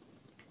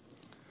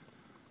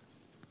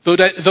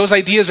 Those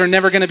ideas are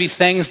never going to be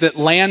things that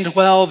land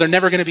well. They're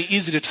never going to be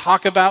easy to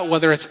talk about,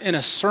 whether it's in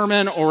a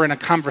sermon or in a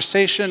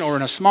conversation or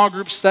in a small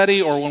group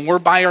study or when we're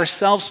by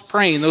ourselves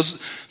praying. Those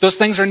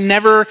things are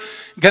never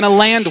going to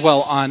land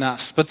well on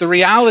us. But the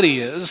reality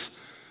is,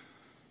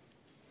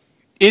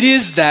 it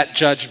is that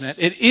judgment,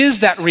 it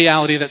is that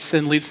reality that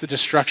sin leads to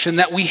destruction,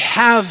 that we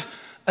have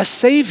a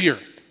Savior.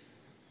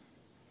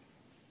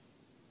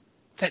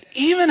 That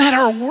even at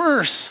our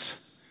worst,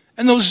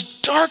 and those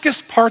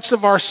darkest parts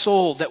of our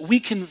soul that we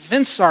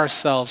convince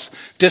ourselves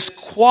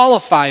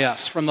disqualify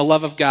us from the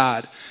love of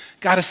God,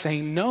 God is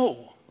saying,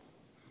 no.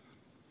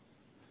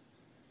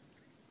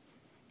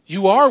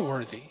 You are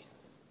worthy.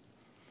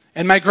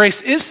 And my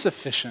grace is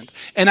sufficient.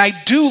 And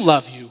I do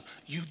love you.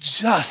 You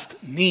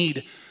just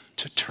need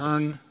to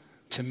turn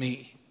to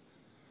me.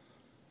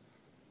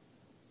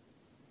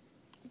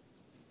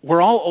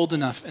 We're all old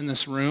enough in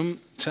this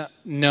room to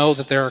know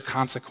that there are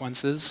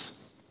consequences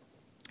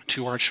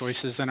to our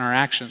choices and our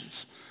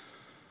actions.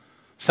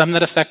 Some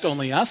that affect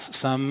only us,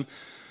 some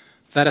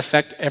that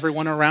affect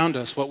everyone around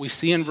us. What we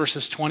see in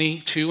verses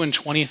 22 and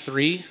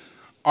 23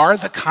 are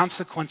the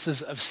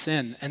consequences of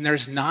sin, and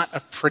there's not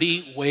a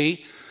pretty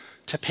way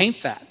to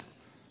paint that.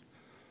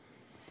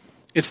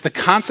 It's the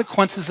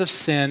consequences of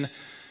sin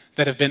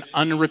that have been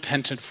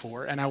unrepented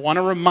for. And I want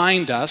to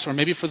remind us, or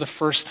maybe for the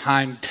first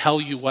time, tell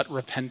you what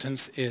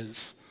repentance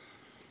is.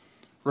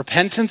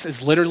 Repentance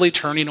is literally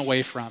turning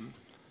away from.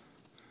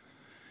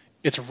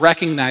 It's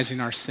recognizing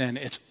our sin.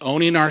 It's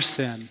owning our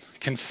sin,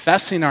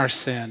 confessing our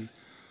sin,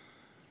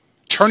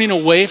 turning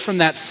away from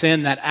that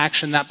sin, that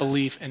action, that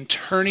belief, and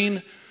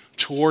turning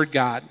toward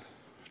God,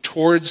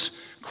 towards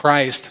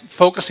Christ,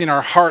 focusing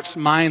our hearts,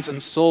 minds,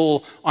 and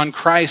soul on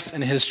Christ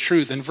and his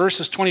truth. In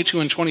verses 22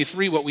 and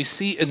 23, what we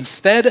see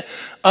instead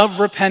of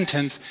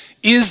repentance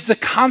is the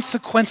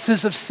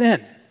consequences of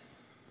sin,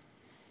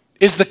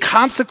 is the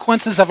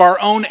consequences of our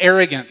own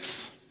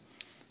arrogance,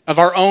 of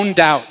our own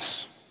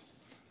doubts,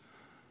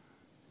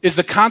 is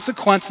the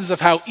consequences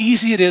of how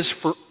easy it is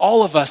for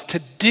all of us to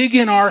dig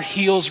in our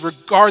heels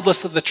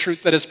regardless of the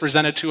truth that is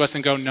presented to us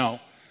and go, no,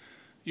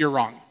 you're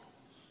wrong.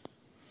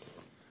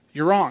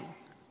 You're wrong.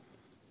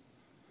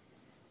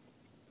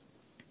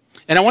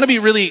 And I want to be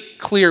really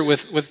clear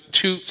with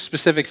two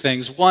specific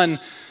things. One,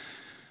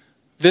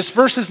 this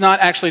verse is not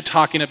actually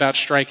talking about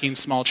striking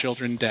small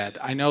children dead.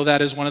 I know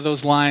that is one of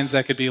those lines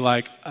that could be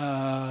like,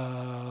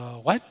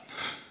 what?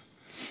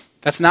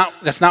 That's not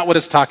what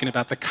it's talking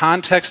about. The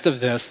context of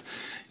this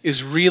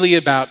is really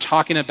about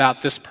talking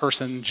about this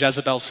person,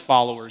 Jezebel's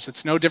followers.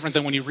 It's no different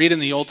than when you read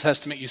in the Old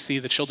Testament, you see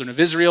the children of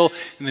Israel.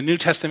 In the New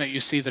Testament, you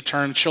see the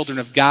term children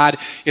of God.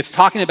 It's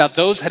talking about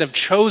those that have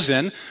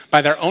chosen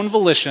by their own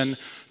volition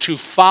to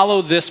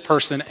follow this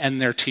person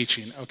and their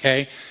teaching,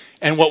 okay?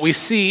 And what we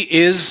see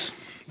is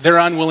their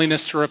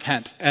unwillingness to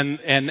repent and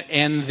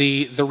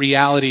the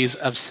realities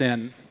of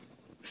sin.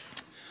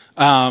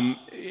 The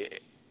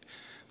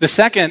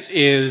second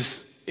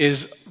is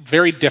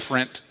very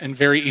different and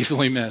very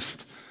easily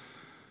missed.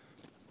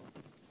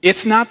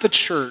 It's not the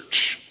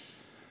church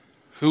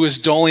who is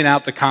doling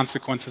out the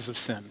consequences of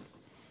sin.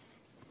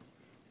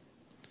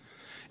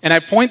 And I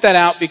point that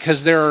out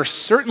because there are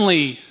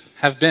certainly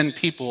have been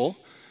people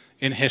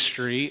in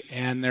history,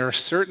 and there are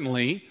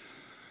certainly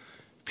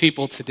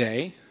people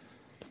today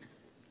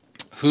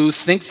who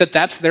think that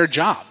that's their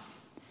job.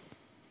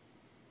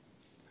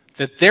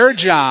 That their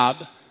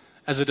job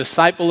as a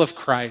disciple of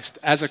Christ,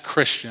 as a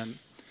Christian,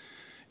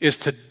 is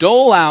to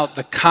dole out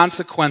the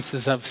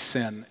consequences of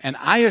sin. And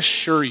I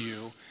assure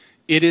you,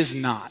 it is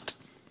not.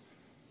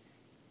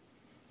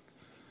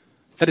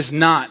 That is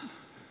not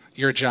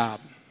your job.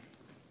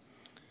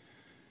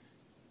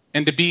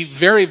 And to be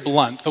very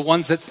blunt, the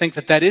ones that think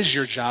that that is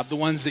your job, the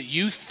ones that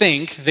you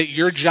think that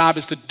your job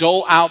is to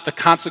dole out the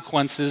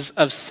consequences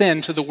of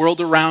sin to the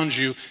world around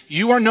you,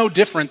 you are no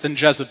different than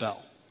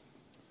Jezebel.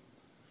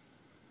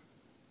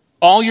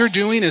 All you're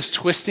doing is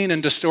twisting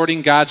and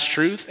distorting God's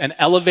truth and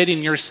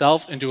elevating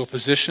yourself into a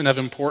position of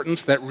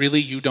importance that really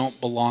you don't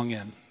belong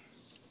in.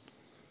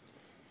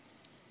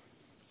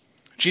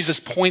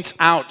 Jesus points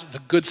out the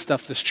good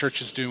stuff this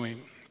church is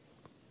doing.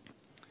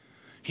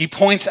 He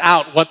points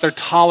out what they're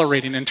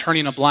tolerating and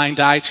turning a blind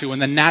eye to and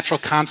the natural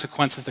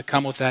consequences that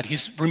come with that.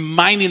 He's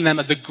reminding them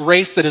of the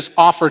grace that is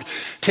offered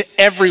to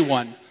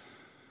everyone.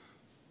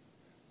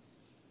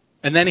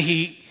 And then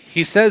he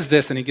says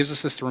this, and he gives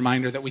us this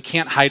reminder that we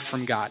can't hide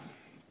from God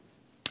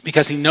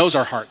because he knows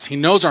our hearts, he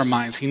knows our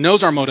minds, he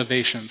knows our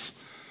motivations.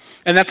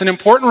 And that's an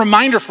important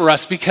reminder for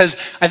us because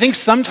I think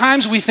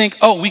sometimes we think,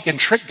 oh, we can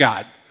trick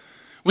God.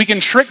 We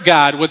can trick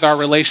God with our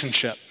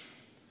relationship.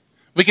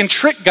 We can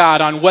trick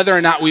God on whether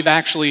or not we've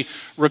actually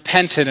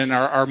repented and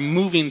are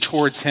moving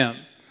towards him.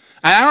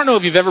 I don't know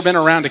if you've ever been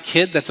around a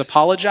kid that's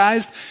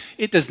apologized.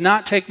 It does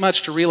not take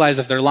much to realize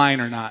if they're lying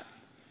or not.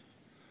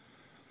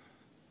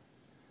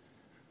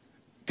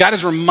 God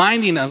is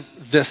reminding of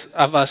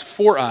us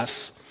for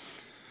us,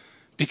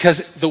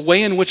 because the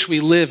way in which we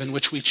live, in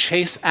which we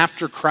chase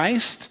after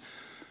Christ,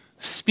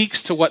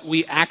 speaks to what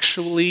we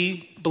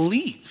actually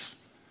believe.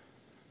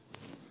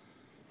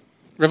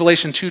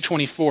 Revelation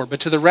 2:24, but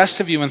to the rest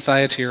of you in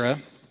Thyatira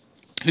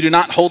who do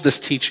not hold this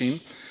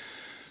teaching,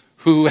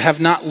 who have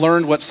not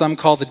learned what some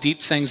call the deep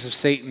things of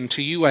Satan,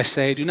 to you I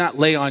say, do not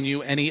lay on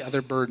you any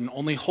other burden.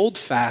 Only hold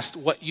fast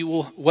what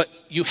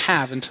you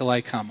have until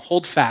I come.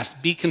 Hold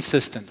fast, be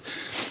consistent.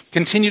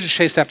 Continue to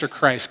chase after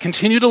Christ.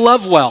 Continue to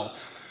love well.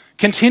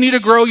 Continue to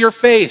grow your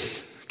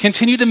faith.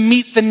 Continue to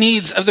meet the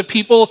needs of the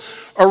people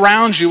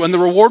around you, and the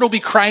reward will be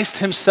Christ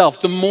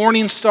himself, the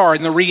morning star,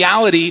 and the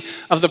reality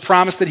of the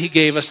promise that he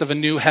gave us of a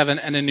new heaven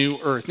and a new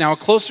earth. Now, a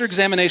closer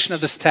examination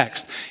of this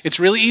text, it's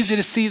really easy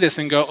to see this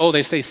and go, oh,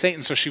 they say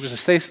Satan, so she was a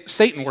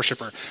Satan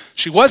worshiper.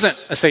 She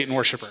wasn't a Satan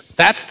worshiper.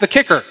 That's the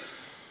kicker.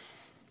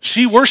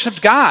 She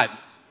worshiped God.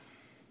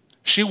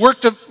 She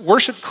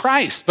worshiped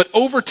Christ, but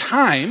over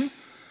time,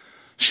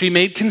 she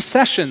made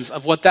concessions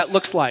of what that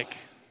looks like.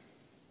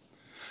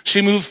 She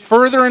moved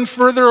further and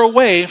further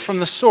away from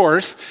the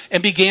source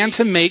and began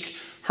to make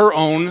her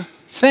own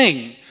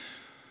thing,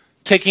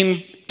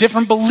 taking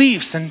different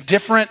beliefs and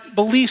different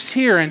beliefs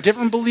here and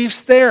different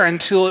beliefs there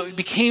until it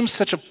became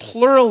such a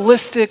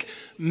pluralistic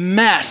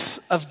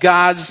mess of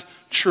God's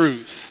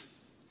truth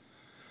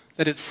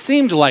that it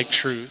seemed like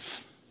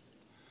truth,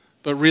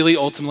 but really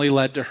ultimately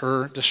led to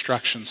her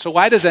destruction. So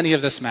why does any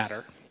of this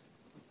matter?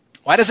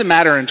 Why does it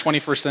matter in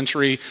 21st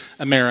century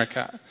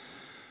America?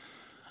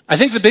 I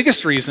think the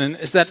biggest reason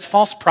is that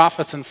false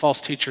prophets and false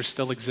teachers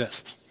still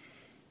exist.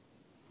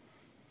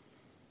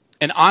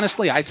 And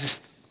honestly, I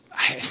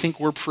think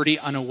we're pretty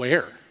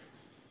unaware.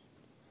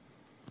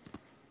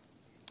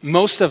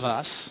 Most of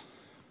us,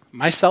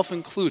 myself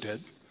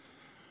included,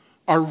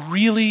 are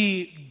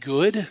really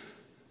good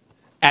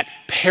at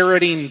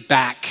parroting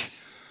back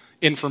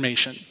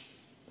information,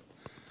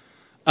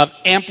 of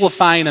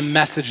amplifying a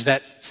message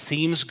that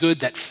seems good,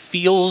 that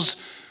feels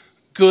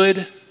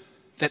good,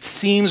 that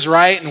seems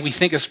right, and we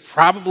think is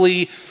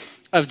probably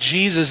of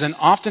Jesus. And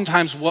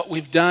oftentimes what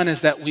we've done is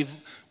that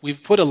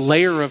we've put a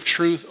layer of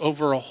truth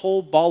over a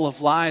whole ball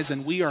of lies,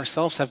 and we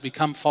ourselves have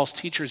become false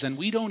teachers, and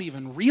we don't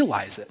even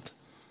realize it.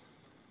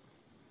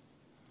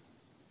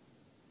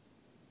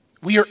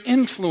 We are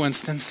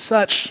influenced in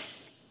such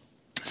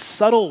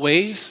subtle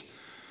ways,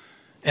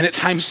 and at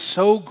times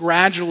so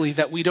gradually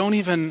that we don't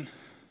even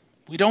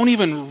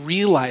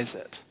realize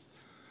it.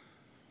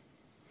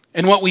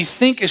 And what we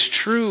think is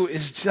true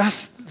is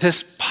just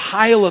this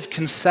pile of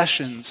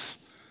concessions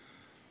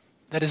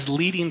that is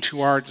leading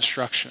to our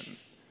destruction.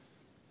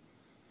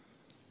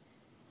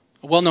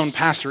 A well-known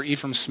pastor,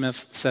 Ephraim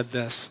Smith, said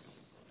this: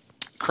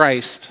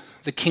 Christ,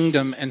 the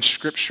kingdom, and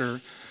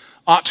Scripture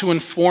ought to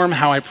inform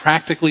how I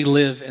practically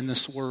live in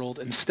this world.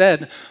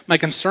 Instead, my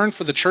concern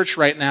for the church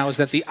right now is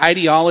that the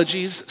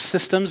ideologies,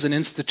 systems, and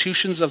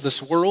institutions of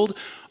this world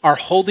are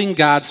holding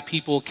God's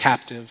people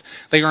captive.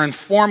 They are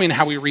informing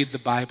how we read the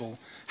Bible,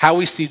 how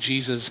we see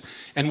Jesus,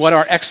 and what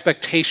our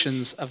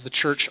expectations of the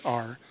church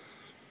are.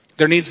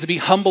 There needs to be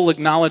humble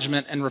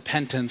acknowledgement and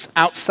repentance.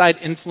 Outside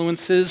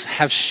influences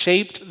have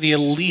shaped the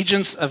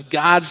allegiance of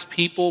God's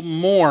people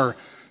more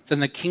than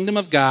the kingdom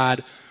of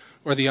God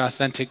or the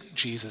authentic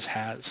Jesus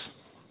has.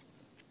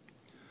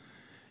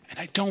 And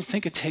I don't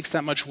think it takes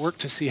that much work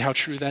to see how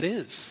true that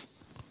is.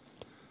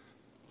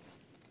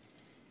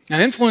 Now,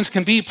 influence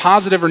can be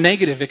positive or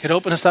negative. It could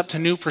open us up to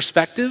new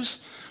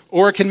perspectives,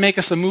 or it can make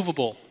us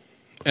immovable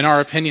in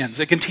our opinions.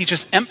 It can teach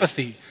us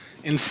empathy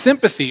and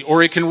sympathy,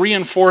 or it can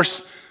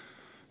reinforce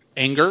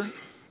anger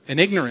and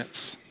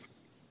ignorance.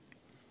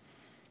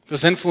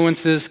 Those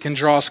influences can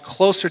draw us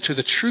closer to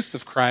the truth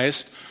of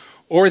Christ,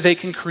 or they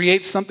can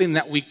create something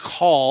that we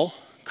call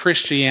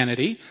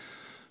Christianity,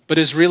 but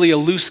is really a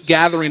loose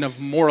gathering of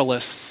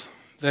moralists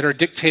that are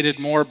dictated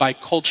more by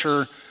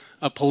culture,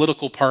 a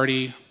political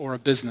party, or a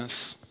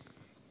business.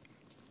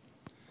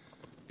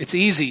 It's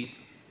easy,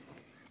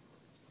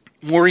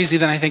 more easy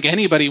than I think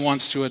anybody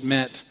wants to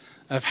admit,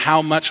 of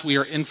how much we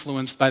are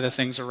influenced by the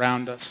things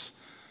around us.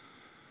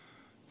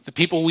 The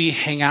people we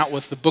hang out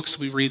with, the books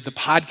we read, the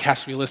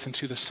podcasts we listen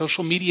to, the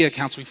social media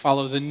accounts we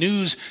follow, the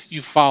news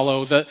you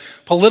follow, the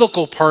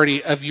political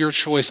party of your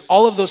choice,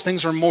 all of those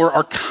things or more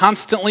are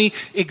constantly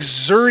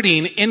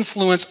exerting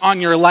influence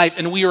on your life,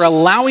 and we are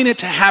allowing it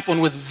to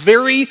happen with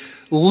very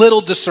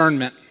little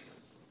discernment.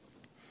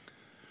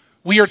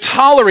 We are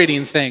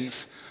tolerating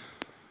things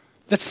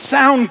that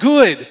sound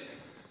good,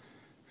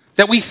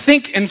 that we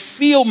think and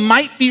feel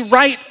might be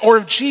right or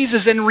of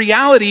Jesus, in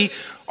reality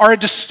are a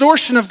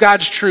distortion of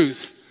God's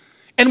truth.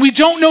 And we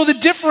don't know the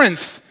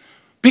difference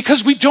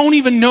because we don't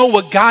even know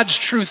what God's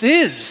truth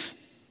is.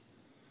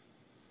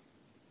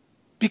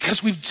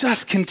 Because we've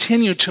just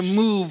continued to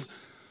move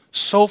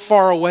so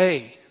far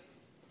away.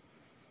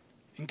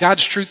 And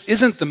God's truth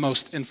isn't the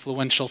most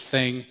influential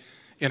thing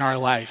in our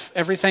life.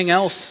 Everything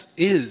else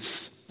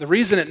is. The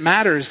reason it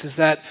matters is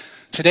that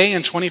today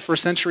in 21st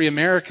century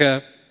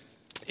America,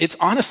 it's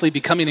honestly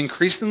becoming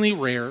increasingly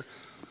rare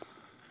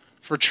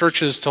for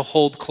churches to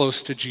hold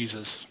close to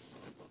Jesus,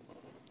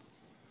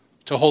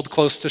 to hold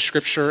close to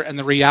Scripture and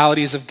the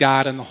realities of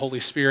God and the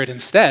Holy Spirit.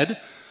 Instead,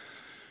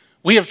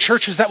 we have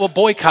churches that will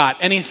boycott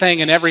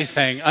anything and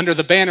everything under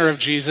the banner of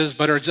Jesus,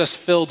 but are just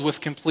filled with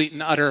complete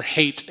and utter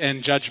hate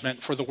and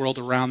judgment for the world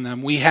around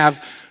them. We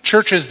have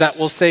churches that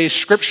will say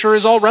Scripture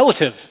is all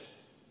relative,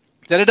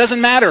 that it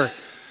doesn't matter.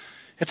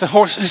 It's a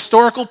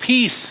historical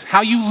piece.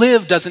 How you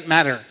live doesn't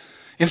matter.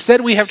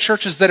 Instead, we have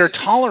churches that are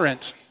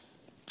tolerant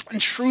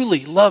and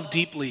truly love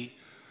deeply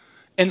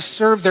and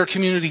serve their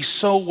community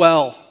so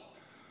well,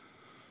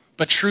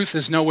 but truth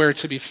is nowhere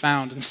to be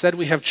found. Instead,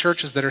 we have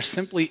churches that are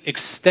simply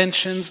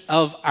extensions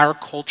of our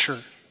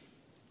culture,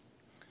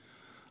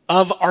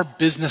 of our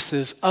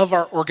businesses, of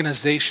our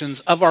organizations,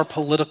 of our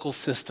political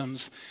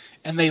systems,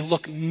 and they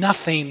look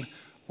nothing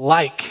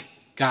like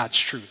God's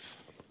truth.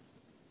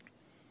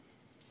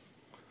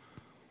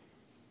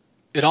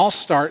 It all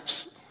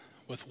starts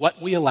with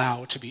what we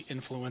allow to be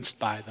influenced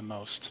by the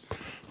most.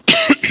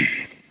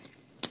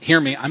 Hear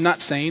me, I'm not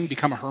saying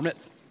become a hermit.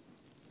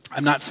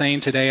 I'm not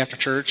saying today after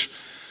church,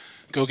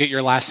 go get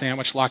your last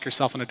sandwich, lock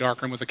yourself in a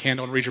dark room with a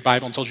candle and read your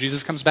Bible until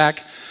Jesus comes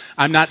back.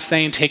 I'm not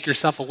saying take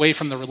yourself away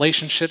from the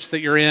relationships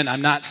that you're in.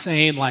 I'm not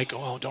saying like,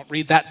 oh, don't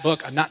read that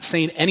book. I'm not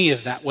saying any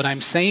of that. What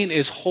I'm saying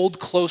is hold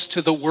close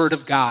to the Word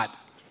of God.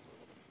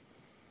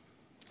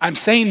 I'm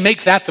saying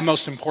make that the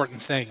most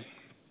important thing.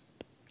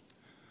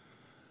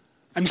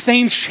 I'm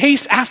saying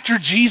chase after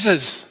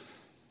Jesus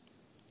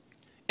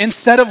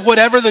instead of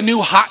whatever the new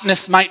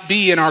hotness might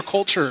be in our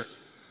culture.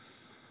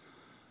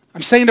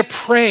 I'm saying to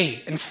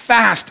pray and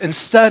fast and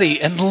study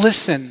and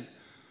listen.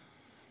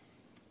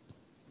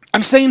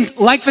 I'm saying,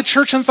 like the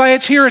church in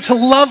Thyatira, to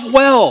love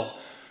well,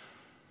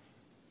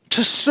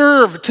 to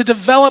serve, to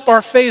develop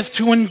our faith,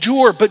 to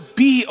endure, but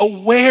be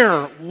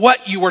aware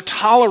what you are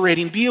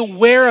tolerating. Be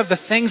aware of the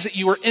things that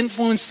you are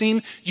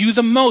influencing you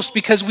the most,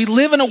 because we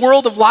live in a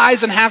world of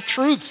lies and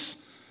half-truths.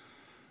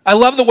 I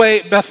love the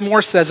way Beth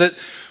Moore says it.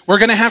 We're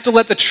going to have to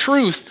let the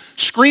truth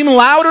scream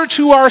louder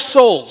to our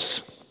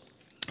souls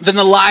than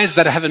the lies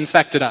that have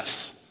infected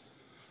us.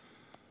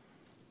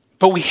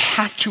 But we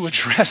have to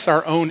address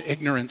our own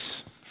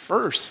ignorance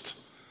first.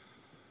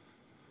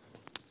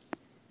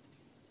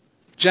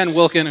 Jen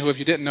Wilkin, who if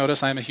you didn't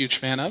notice, I'm a huge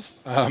fan of,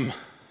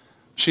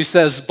 she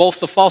says, both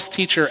the false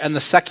teacher and the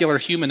secular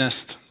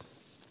humanist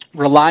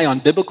rely on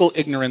biblical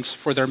ignorance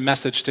for their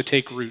message to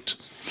take root.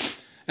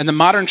 And the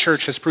modern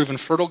church has proven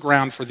fertile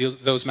ground for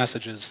those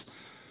messages.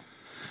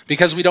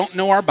 Because we don't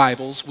know our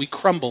Bibles, we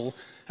crumble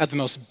at the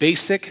most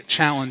basic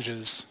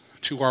challenges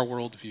to our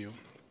worldview.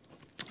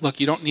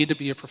 Look, you don't need to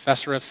be a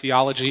professor of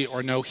theology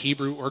or know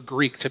Hebrew or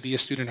Greek to be a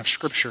student of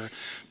Scripture,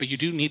 but you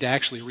do need to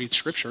actually read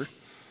Scripture.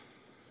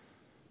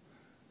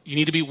 You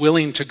need to be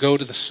willing to go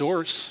to the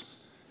source,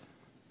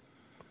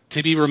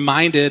 to be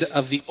reminded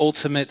of the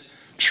ultimate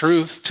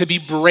truth, to be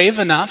brave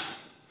enough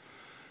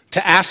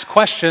to ask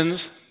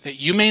questions that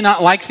you may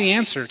not like the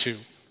answer to,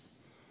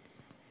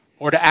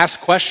 or to ask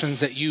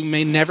questions that you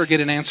may never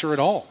get an answer at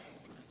all.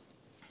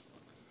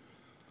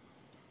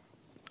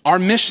 Our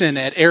mission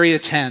at Area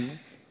 10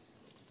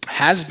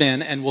 has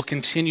been and will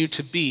continue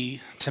to be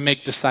to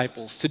make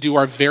disciples, to do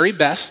our very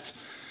best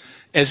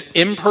as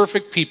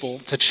imperfect people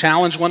to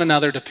challenge one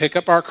another to pick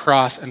up our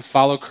cross and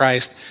follow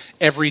Christ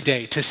every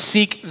day, to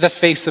seek the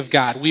face of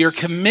God. We are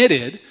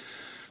committed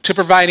to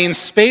providing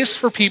space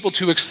for people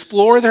to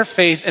explore their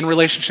faith and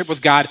relationship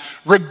with God,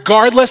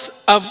 regardless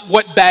of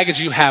what baggage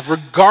you have,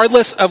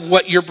 regardless of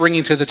what you're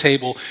bringing to the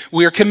table.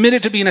 We are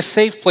committed to being a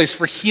safe place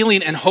for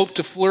healing and hope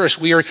to flourish.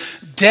 We are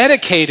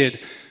dedicated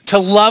to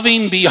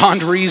loving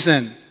beyond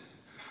reason,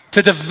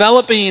 to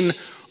developing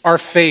our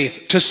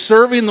faith, to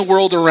serving the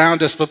world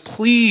around us. But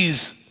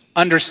please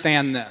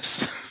understand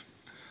this.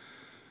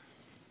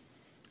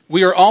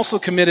 We are also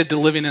committed to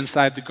living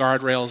inside the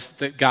guardrails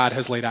that God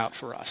has laid out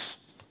for us.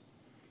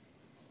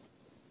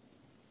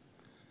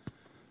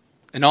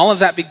 And all of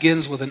that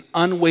begins with an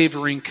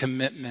unwavering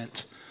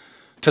commitment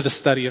to the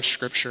study of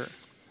Scripture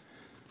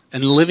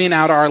and living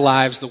out our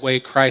lives the way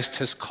Christ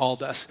has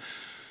called us.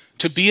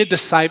 To be a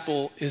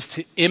disciple is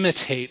to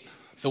imitate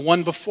the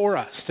one before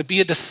us. To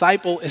be a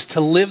disciple is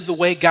to live the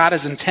way God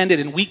has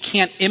intended, and we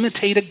can't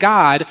imitate a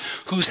God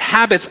whose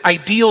habits,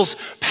 ideals,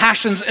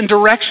 passions, and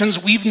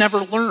directions we've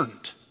never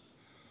learned.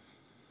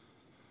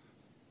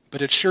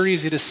 But it's sure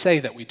easy to say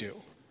that we do.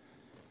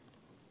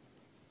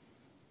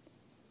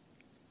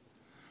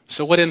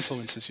 So what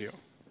influences you?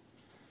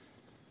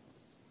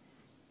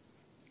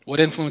 What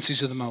influences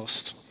you the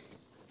most?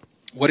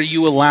 What are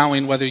you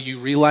allowing, whether you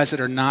realize it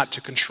or not,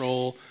 to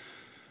control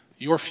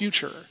your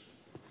future?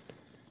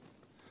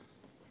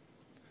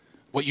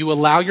 What you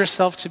allow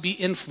yourself to be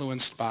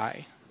influenced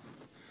by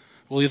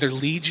will either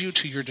lead you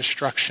to your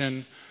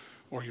destruction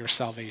or your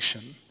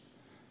salvation.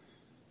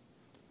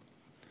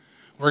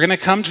 We're going to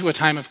come to a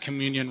time of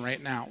communion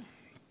right now.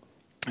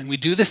 And we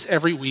do this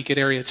every week at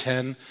Area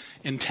 10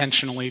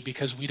 intentionally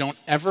because we don't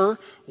ever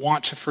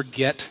want to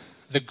forget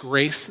the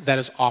grace that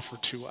is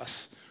offered to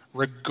us,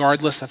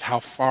 regardless of how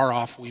far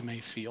off we may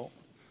feel.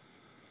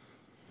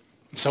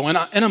 And so in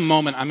a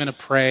moment, I'm going to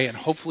pray, and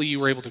hopefully you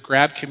were able to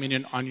grab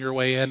communion on your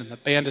way in, and the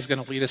band is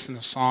going to lead us in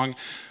the song.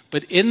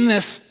 But in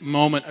this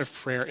moment of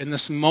prayer, in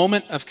this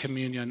moment of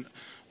communion,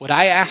 what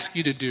I ask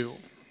you to do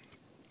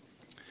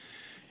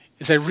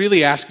is I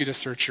really ask you to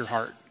search your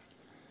heart.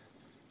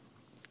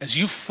 As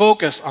you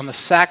focus on the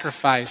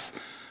sacrifice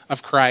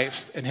of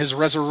Christ and his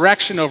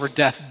resurrection over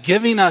death,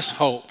 giving us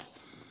hope,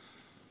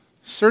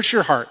 search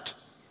your heart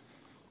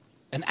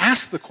and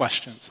ask the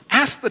questions.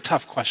 Ask the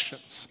tough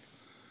questions.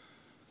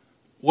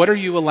 What are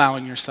you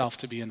allowing yourself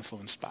to be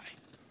influenced by?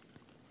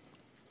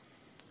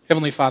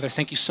 Heavenly Father,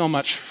 thank you so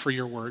much for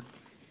your word.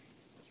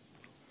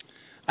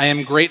 I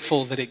am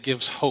grateful that it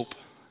gives hope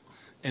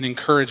and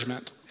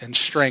encouragement and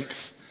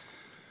strength.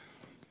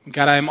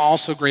 God, I am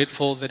also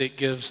grateful that it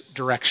gives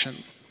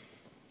direction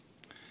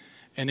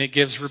and it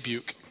gives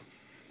rebuke.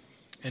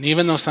 And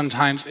even though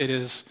sometimes it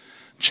is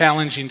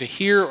challenging to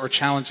hear or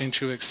challenging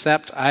to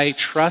accept, I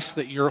trust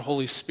that your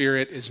Holy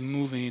Spirit is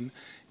moving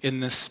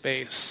in this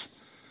space.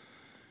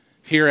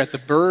 Here at the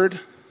Bird,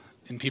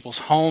 in people's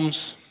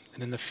homes,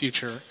 and in the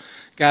future.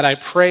 God, I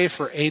pray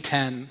for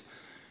A10,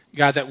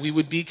 God, that we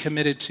would be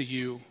committed to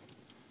you,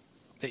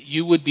 that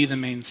you would be the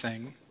main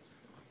thing.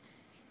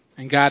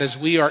 And God, as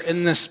we are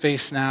in this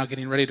space now,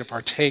 getting ready to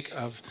partake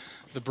of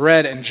the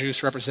bread and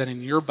juice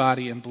representing your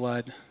body and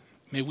blood,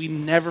 may we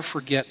never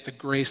forget the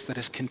grace that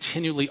is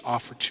continually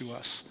offered to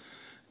us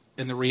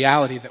and the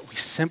reality that we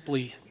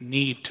simply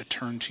need to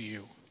turn to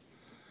you.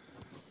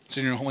 It's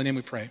in your holy name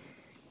we pray.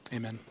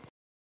 Amen.